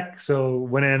right back. So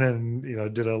went in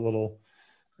and, did a little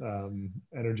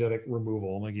energetic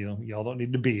removal. I'm like, y'all don't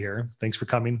need to be here. Thanks for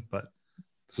coming, but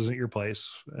this isn't your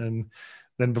place. And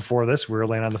then before this, we were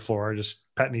laying on the floor,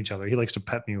 just petting each other. He likes to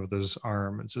pet me with his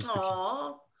arm. It's just the cute.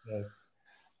 Aw. Yeah.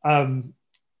 Um,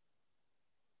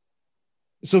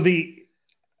 so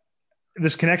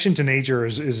this connection to nature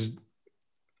is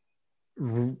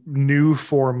new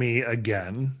for me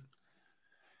again,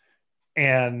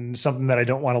 and something that I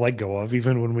don't want to let go of,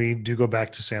 even when we do go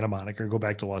back to Santa Monica or go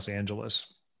back to Los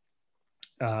Angeles.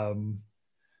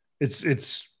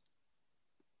 It's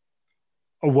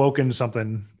awoken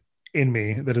something in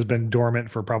me that has been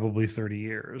dormant for probably 30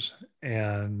 years.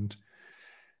 And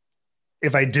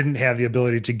if I didn't have the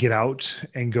ability to get out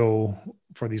and go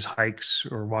for these hikes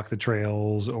or walk the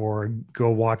trails or go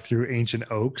walk through ancient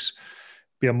oaks,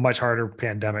 be a much harder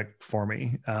pandemic for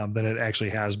me than it actually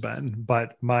has been.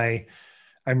 But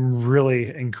I'm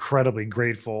really incredibly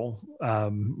grateful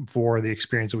for the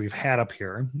experience that we've had up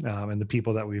here and the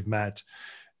people that we've met,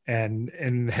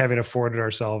 and having afforded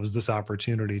ourselves this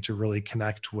opportunity to really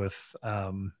connect with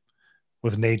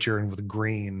nature and with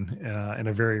green in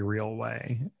a very real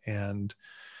way. And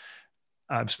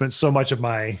I've spent so much of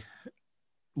my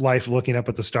life looking up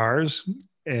at the stars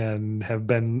and have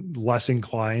been less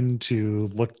inclined to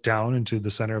look down into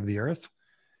the center of the earth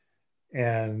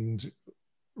and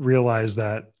realize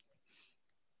that,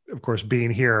 of course,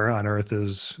 being here on earth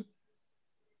is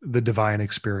the divine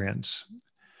experience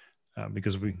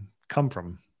because we come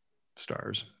from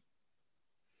stars.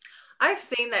 I've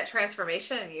seen that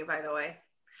transformation in you, by the way,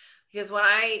 because when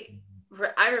I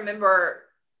remember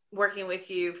working with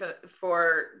you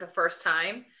for the first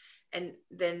time, and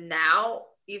then now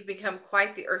you've become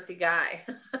quite the earthy guy.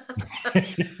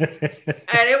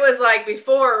 And it was like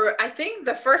before, I think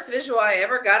the first visual I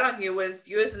ever got on you was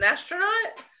you as an astronaut,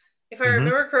 if I Mhm.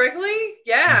 remember correctly.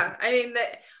 Yeah. I mean,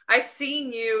 I've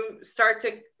seen you start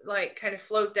to like kind of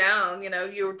float down.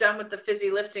 You were done with the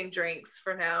fizzy lifting drinks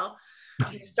for now.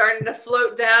 You're starting to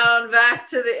float down back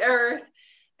to the earth.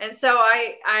 And so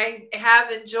I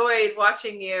have enjoyed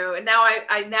watching you. And now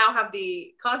I now have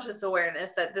the conscious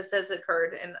awareness that this has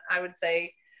occurred. And I would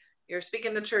say you're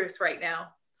speaking the truth right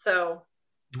now. So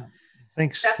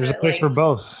Thanks. There's a place for definitely.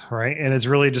 both, right? And it's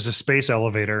really just a space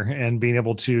elevator and being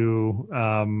able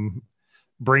to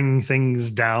bring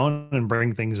things down and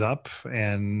bring things up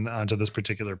and onto this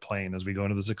particular plane as we go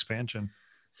into this expansion.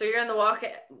 So you're in the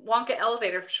Wonka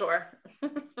elevator for sure.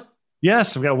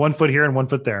 Yes, I've got 1 foot here and 1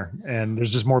 foot there, and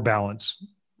there's just more balance.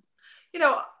 You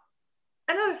know,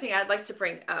 another thing I'd like to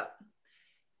bring up.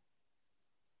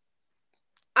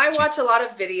 I watch a lot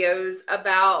of videos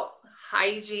about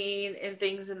hygiene and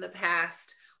things in the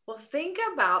past. Well, think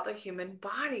about the human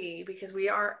body because we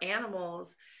are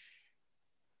animals.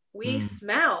 We Mm.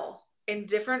 smell in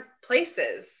different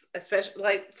places, especially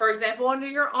like, for example, under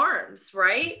your arms,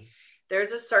 right?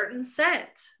 There's a certain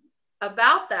scent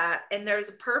about that, and there's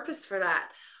a purpose for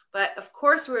that. But of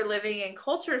course, we're living in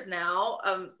cultures now,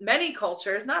 many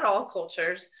cultures, not all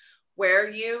cultures, where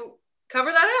you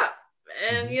cover that up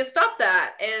and Mhm. you stop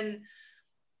that. And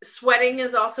sweating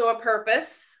is also a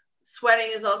purpose,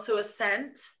 sweating is also a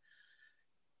scent.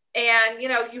 And,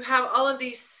 you have all of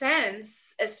these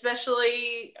scents,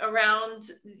 especially around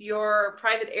your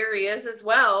private areas as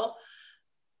well,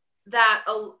 that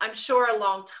I'm sure a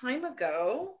long time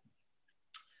ago,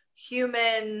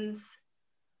 humans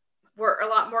were a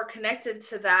lot more connected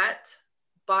to that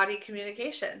body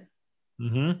communication.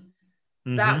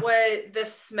 That would, the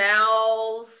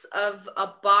smells of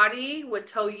a body would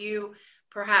tell you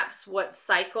perhaps what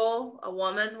cycle a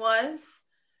woman was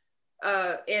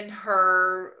in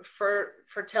her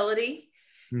fertility.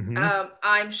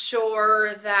 I'm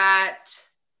sure that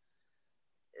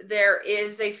there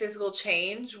is a physical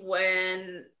change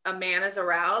when a man is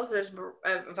aroused. There's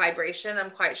a vibration. I'm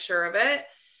quite sure of it.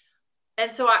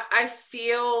 And so I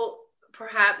feel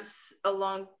perhaps a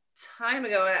long time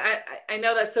ago, and I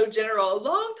know that's so general, a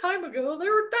long time ago,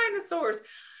 there were dinosaurs.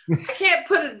 I can't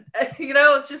put it,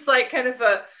 it's just like kind of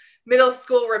a middle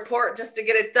school report just to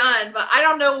get it done, but I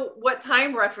don't know what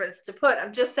time reference to put.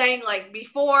 I'm just saying, like,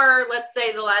 before, let's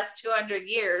say, the last 200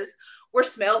 years, where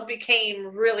smells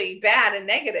became really bad and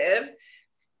negative,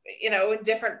 in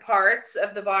different parts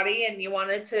of the body, and you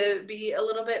wanted to be a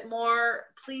little bit more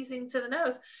pleasing to the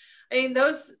nose. I mean,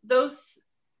 those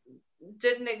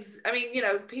didn't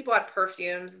people had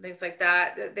perfumes and things like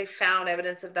that. They found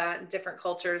evidence of that in different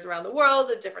cultures around the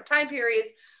world at different time periods.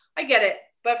 I get it.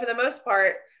 But for the most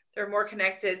part, they're more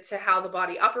connected to how the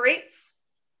body operates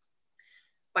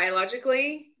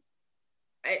biologically,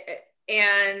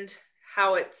 and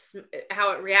how it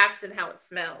reacts and how it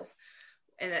smells.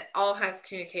 And it all has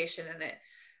communication in it.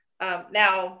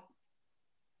 Now,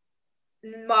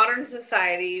 in modern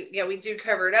society, we do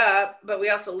cover it up, but we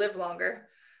also live longer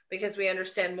because we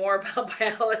understand more about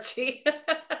biology.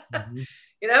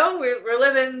 We're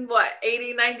living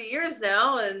 80, 90 years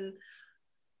now. And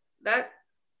that,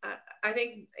 I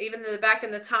think, even back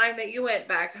in the time that you went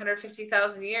back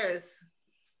 150,000 years,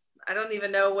 I don't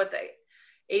even know what the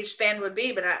age span would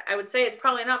be, but I would say it's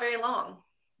probably not very long.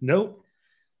 Nope.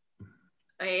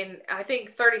 I mean, I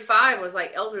think 35 was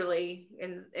like elderly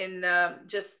in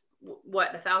just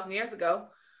 1,000 years ago,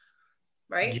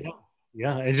 right?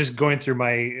 Yeah. And just going through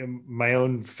my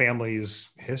own family's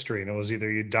history, and it was either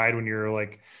you died when you're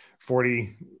like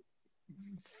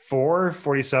 44,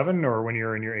 47, or when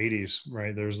you're in your 80s,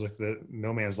 right? There's like the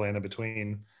no man's land in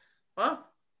between. Wow.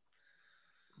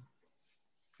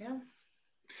 Yeah.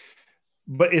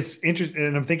 But it's interesting,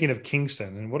 and I'm thinking of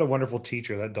Kingston, and what a wonderful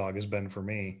teacher that dog has been for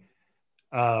me.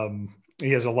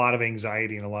 He has a lot of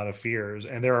anxiety and a lot of fears,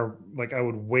 and there are, like, I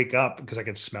would wake up because I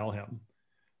could smell him,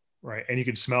 right? And you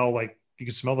could smell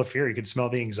the fear, you could smell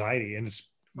the anxiety, and it's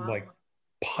like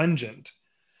pungent.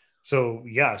 So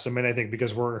yes, I mean, I think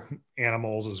because we're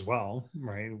animals as well,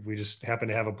 right? We just happen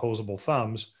to have opposable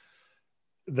thumbs,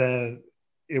 then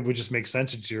it would just make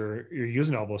sense that you're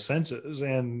using all those senses.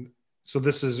 And so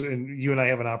and you and I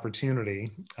have an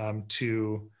opportunity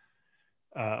to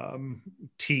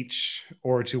teach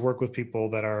or to work with people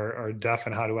that are deaf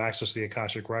and how to access the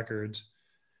Akashic records.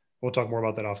 We'll talk more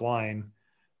about that offline.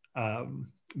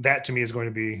 That to me is going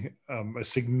to be a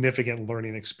significant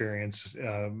learning experience,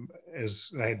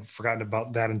 as I had forgotten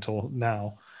about that until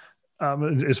now,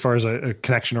 as far as a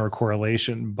connection or a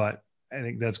correlation. But I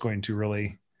think that's going to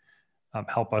really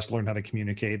help us learn how to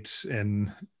communicate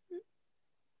in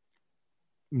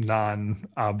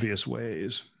non-obvious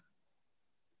ways.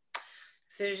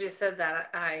 As soon as you said that,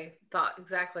 I thought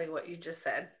exactly what you just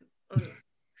said.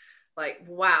 Like,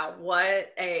 wow,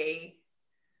 what a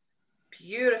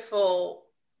beautiful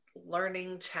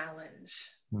learning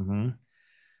challenge.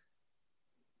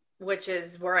 Which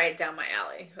is right down my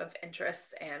alley of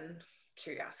interest and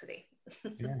curiosity.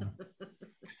 Yeah.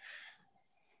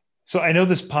 So I know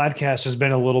this podcast has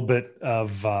been a little bit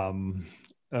of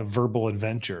a verbal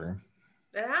adventure.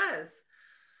 It has.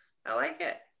 I like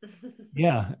it.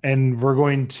 Yeah. And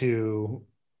we'll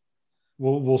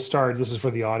start, this is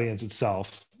for the audience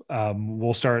itself.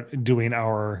 We'll start doing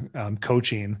our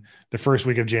coaching the first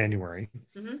week of January.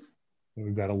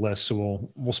 We've got a list. So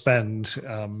we'll spend,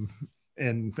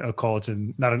 and I'll call it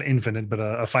not an infinite, but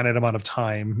a finite amount of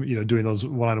time, doing those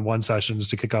one-on-one sessions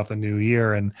to kick off the new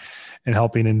year and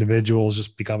helping individuals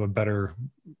just be a better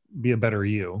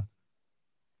you.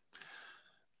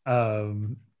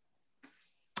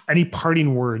 Any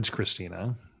parting words,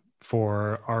 Christina,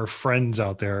 for our friends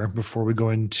out there before we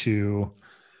go into,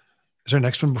 is our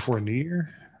next one before New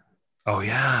Year? Oh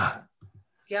yeah.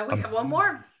 Yeah, we have one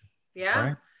more. Yeah.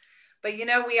 Right. But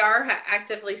we are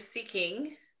actively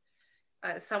seeking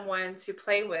someone to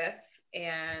play with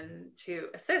and to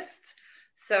assist.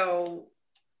 So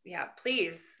yeah,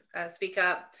 please speak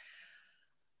up.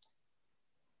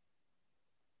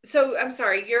 So I'm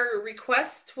sorry, your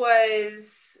request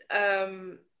was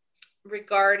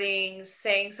regarding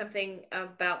saying something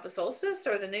about the solstice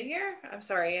or the new year? I'm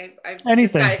sorry. I just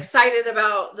Anything. got excited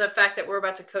about the fact that we're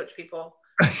about to coach people.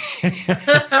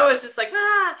 I was just like,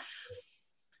 ah.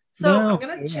 So No, I'm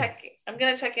going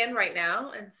to check in right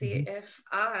now and see if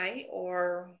I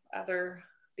or other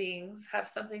beings have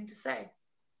something to say.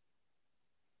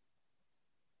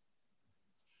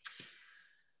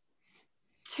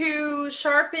 To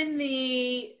sharpen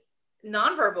the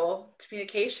nonverbal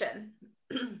communication,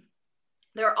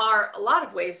 there are a lot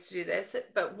of ways to do this,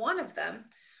 but one of them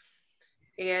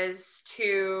is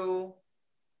to,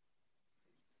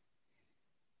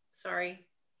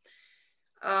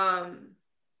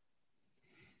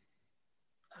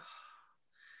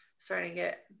 starting to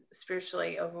get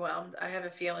spiritually overwhelmed. I have a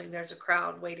feeling there's a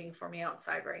crowd waiting for me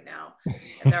outside right now,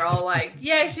 and they're all like,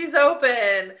 "Yay, she's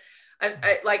open."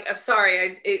 I'm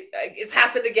sorry. It's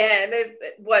happened again.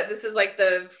 This is like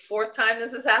the fourth time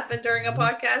this has happened during a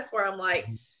podcast where I'm like,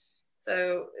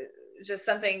 so just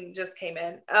something just came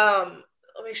in. Let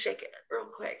me shake it real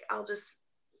quick. I'll just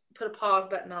put a pause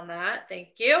button on that.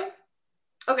 Thank you.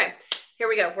 Okay, here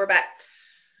we go. We're back.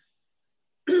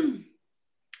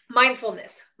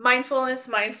 Mindfulness,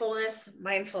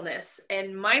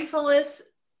 and mindfulness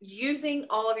using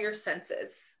all of your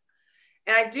senses.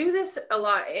 And I do this a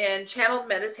lot in channeled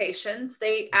meditations.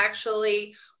 They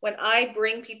actually, when I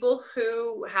bring people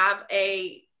who have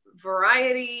a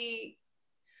variety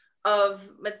of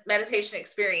meditation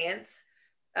experience,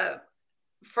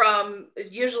 from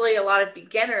usually a lot of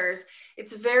beginners,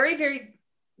 it's very, very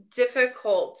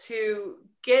difficult to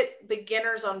get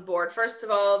beginners on board. First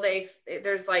of all,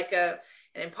 there's like an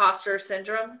imposter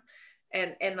syndrome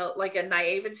and like a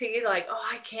naivety, like, oh,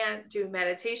 I can't do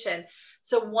meditation.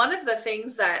 So one of the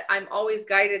things that I'm always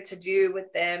guided to do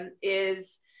with them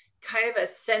is kind of a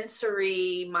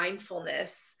sensory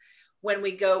mindfulness when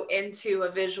we go into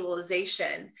a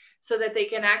visualization, so that they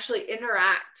can actually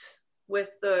interact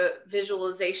with the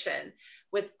visualization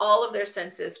with all of their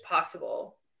senses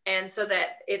possible. And so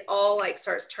that it all like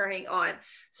starts turning on.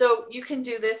 So you can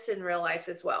do this in real life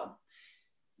as well.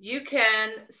 You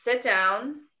can sit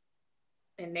down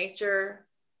in nature,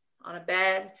 on a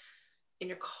bed, in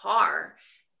your car,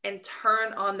 and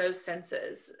turn on those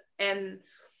senses. And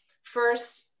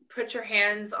first, put your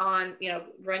hands on,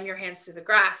 run your hands through the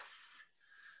grass,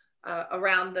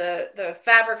 around the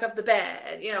fabric of the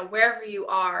bed, wherever you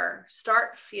are.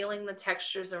 Start feeling the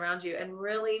textures around you and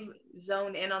really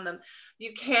zone in on them.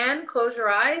 You can close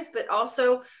your eyes, but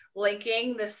also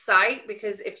linking the sight,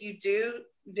 because if you do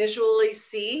visually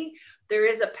see, there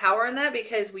is a power in that,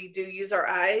 because we do use our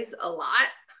eyes a lot,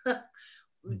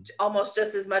 almost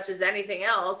just as much as anything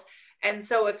else. And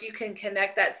so if you can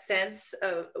connect that sense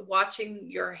of watching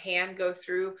your hand go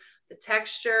through the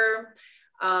texture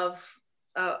of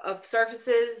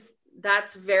surfaces,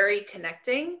 that's very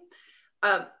connecting.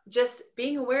 Just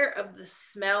being aware of the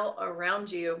smell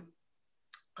around you,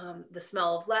 the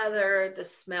smell of leather, the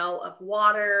smell of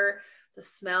water, the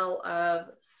smell of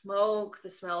smoke, the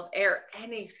smell of air,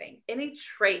 anything, any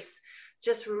trace,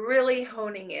 just really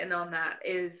honing in on that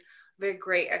is a very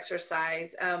great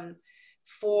exercise.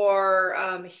 For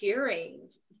hearing,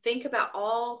 think about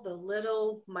all the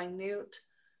little minute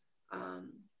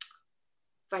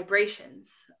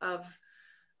vibrations of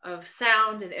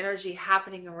sound and energy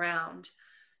happening around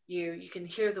you. You can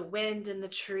hear the wind in the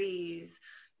trees.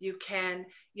 You can,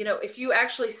 if you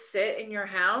actually sit in your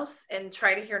house and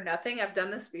try to hear nothing, I've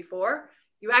done this before,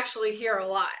 you actually hear a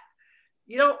lot.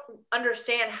 You don't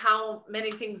understand how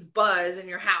many things buzz in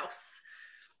your house.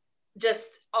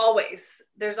 Just always,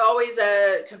 there's always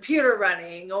a computer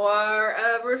running or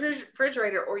a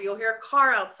refrigerator, or you'll hear a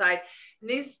car outside. And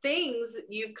these things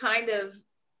you've kind of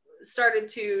started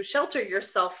to shelter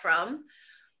yourself from,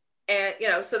 and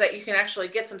so that you can actually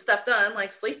get some stuff done,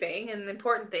 like sleeping and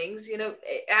important things.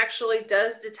 It actually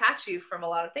does detach you from a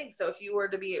lot of things. So if you were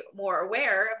to be more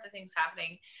aware of the things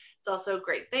happening, it's also a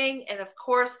great thing. And of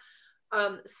course,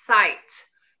 sight.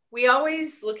 We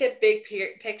always look at big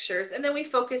pictures, and then we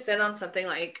focus in on something,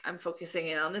 like I'm focusing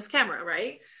in on this camera,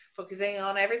 right? Focusing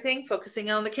on everything,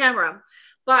 focusing on the camera.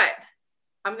 But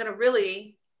I'm going to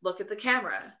really look at the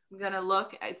camera. I'm going to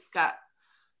look, it's got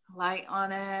light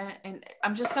on it, and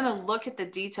I'm just going to look at the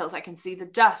details. I can see the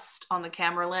dust on the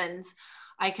camera lens.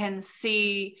 I can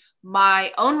see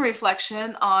my own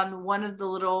reflection on one of the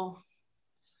little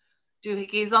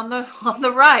doohickeys on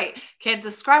the right. Can't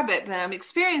describe it, but I'm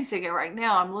experiencing it right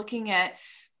now. I'm looking at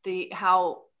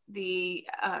how the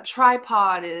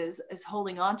tripod is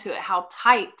holding onto it, how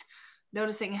tight,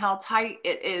 noticing how tight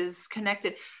it is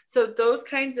connected. So those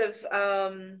kinds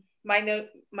of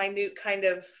minute kind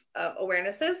of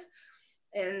awarenesses.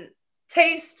 And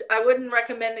taste, I wouldn't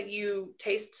recommend that you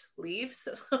taste leaves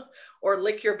or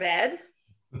lick your bed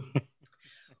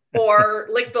or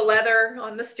lick the leather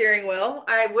on the steering wheel.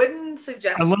 I wouldn't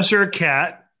suggest Unless you're a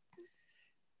cat.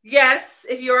 Yes,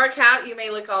 if you're a cat, you may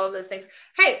lick all of those things.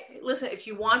 Hey, listen, if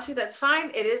you want to, that's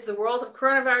fine. It is the world of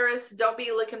coronavirus. Don't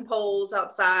be licking poles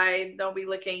outside. Don't be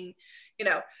licking, you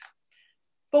know.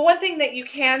 But one thing that you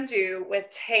can do with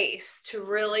taste to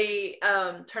really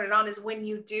turn it on is when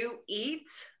you do eat,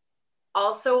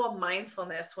 also a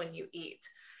mindfulness when you eat.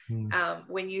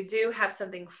 When you do have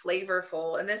something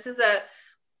flavorful, and this is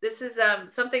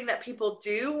something that people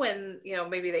do when, you know,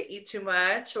 maybe they eat too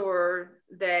much or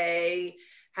they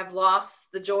have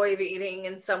lost the joy of eating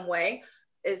in some way,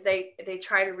 is they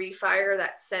try to refire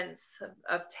that sense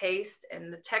of taste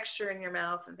and the texture in your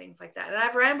mouth and things like that. And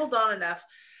I've rambled on enough.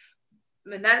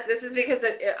 And this is because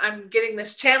I'm getting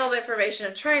this channeled information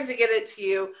and trying to get it to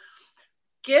you.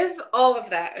 Give all of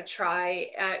that a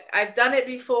try. I've done it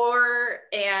before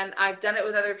and I've done it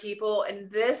with other people. And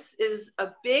this is a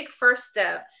big first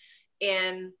step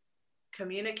in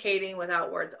communicating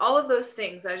without words. All of those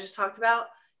things that I just talked about,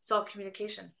 it's all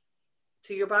communication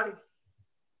to your body.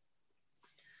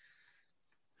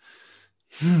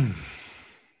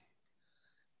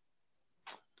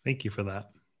 Thank you for that.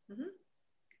 Mm-hmm.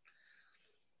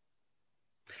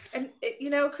 And you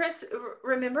know, Chris,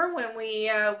 remember when we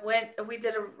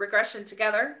did a regression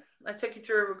together? I took you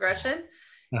through a regression.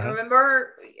 And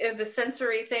remember the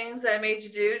sensory things that I made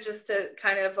you do just to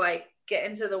kind of like get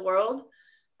into the world?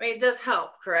 I mean, it does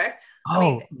help, correct? Oh, I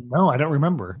mean, no, I don't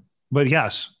remember. But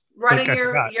yes. Running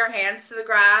your hands to the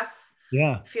grass.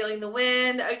 Yeah. Feeling the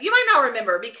wind. You might not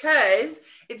remember because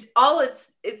it's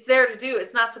there to do.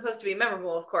 It's not supposed to be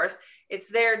memorable, of course. It's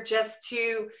there just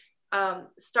to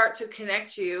start to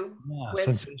connect you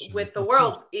with the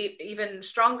world even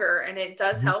stronger. And it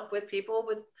does help with people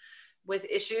with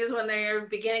issues when they're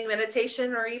beginning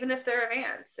meditation, or even if they're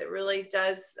advanced. It really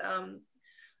does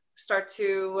start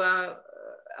to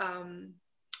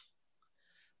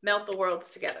melt the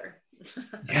worlds together.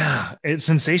 Yeah,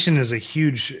 sensation is a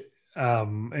huge,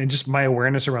 and just my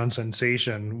awareness around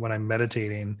sensation when I'm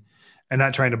meditating and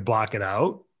not trying to block it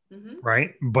out,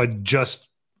 right? But just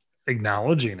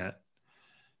acknowledging it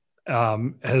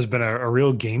has been a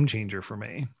real game changer for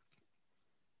me.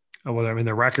 Whether I'm in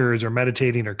the records or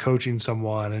meditating or coaching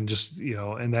someone, and just, you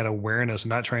know, in that awareness,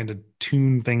 not trying to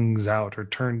tune things out or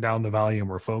turn down the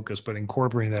volume or focus, but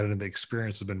incorporating that into the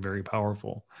experience has been very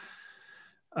powerful.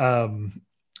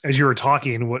 As you were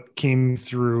talking, what came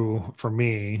through for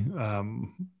me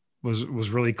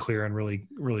was really clear and really,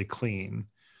 really clean,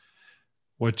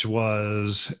 which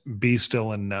was be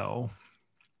still and know.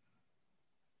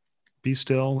 Be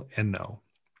still and know.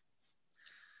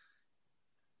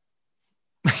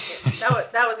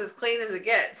 That was as clean as it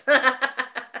gets. It's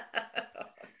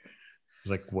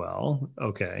like, well,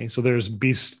 okay. So there's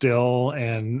be still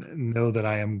and know that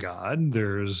I am God.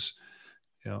 There's,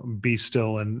 you know, be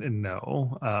still and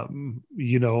know.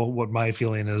 You know what my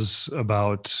feeling is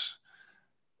about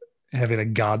having a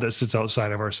God that sits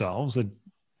outside of ourselves. That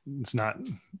it's not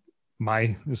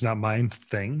my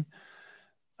thing.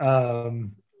 But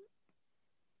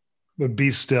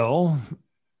be still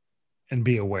and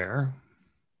be aware.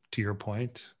 To your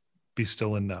point, be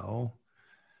still and know.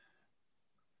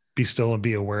 Be still and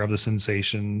be aware of the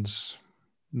sensations,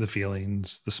 the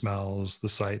feelings, the smells, the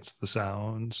sights, the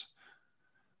sounds,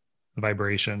 the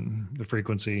vibration, the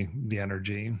frequency, the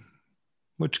energy,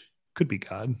 which could be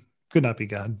God, could not be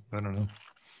God. I don't know.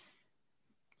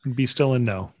 Be still and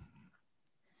know.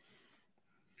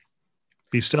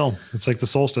 Be still. It's like the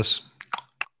solstice.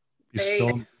 Be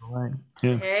still.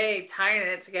 Yeah. Hey, tying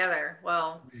it together.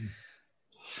 Well,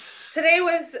 today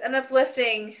was an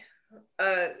uplifting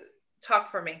talk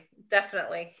for me.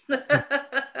 Definitely.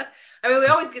 I mean, we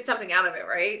always get something out of it,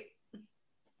 right?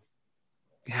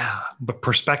 Yeah, but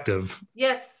perspective.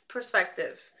 Yes,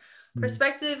 perspective.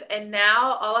 Perspective. And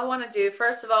now all I want to do,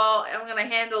 first of all, I'm going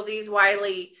to handle these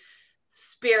wily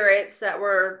spirits that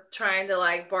were trying to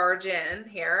like barge in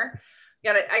here.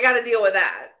 I got to deal with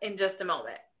that in just a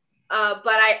moment. But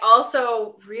I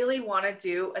also really want to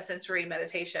do a sensory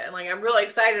meditation. Like, I'm really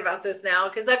excited about this now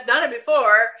because I've done it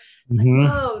before. It's like,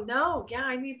 whoa, no, yeah,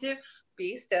 I need to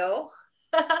be still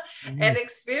and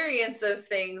experience those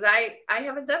things. I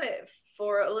haven't done it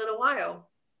for a little while.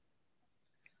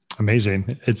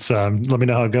 Amazing. It's let me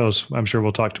know how it goes. I'm sure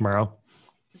we'll talk tomorrow.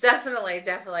 Definitely.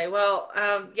 Well,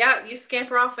 yeah, you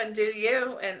scamper off and do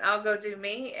you, and I'll go do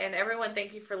me. And everyone,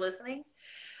 thank you for listening.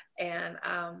 And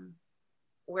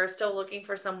we're still looking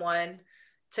for someone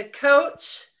to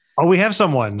coach Oh, we have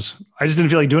some ones. I just didn't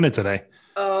feel like doing it today.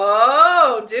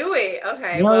 Oh, do we?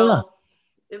 Okay. Yeah, Well,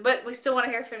 but we still want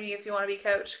to hear from you if you want to be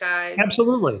coached, guys.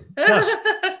 Absolutely. Yes.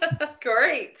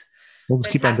 Great. Let's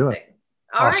keep on doing it.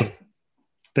 All awesome. right.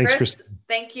 Thanks, Chris.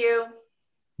 Thank you.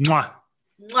 Mwah.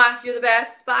 Mwah. You're the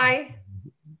best. Bye.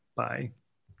 Bye.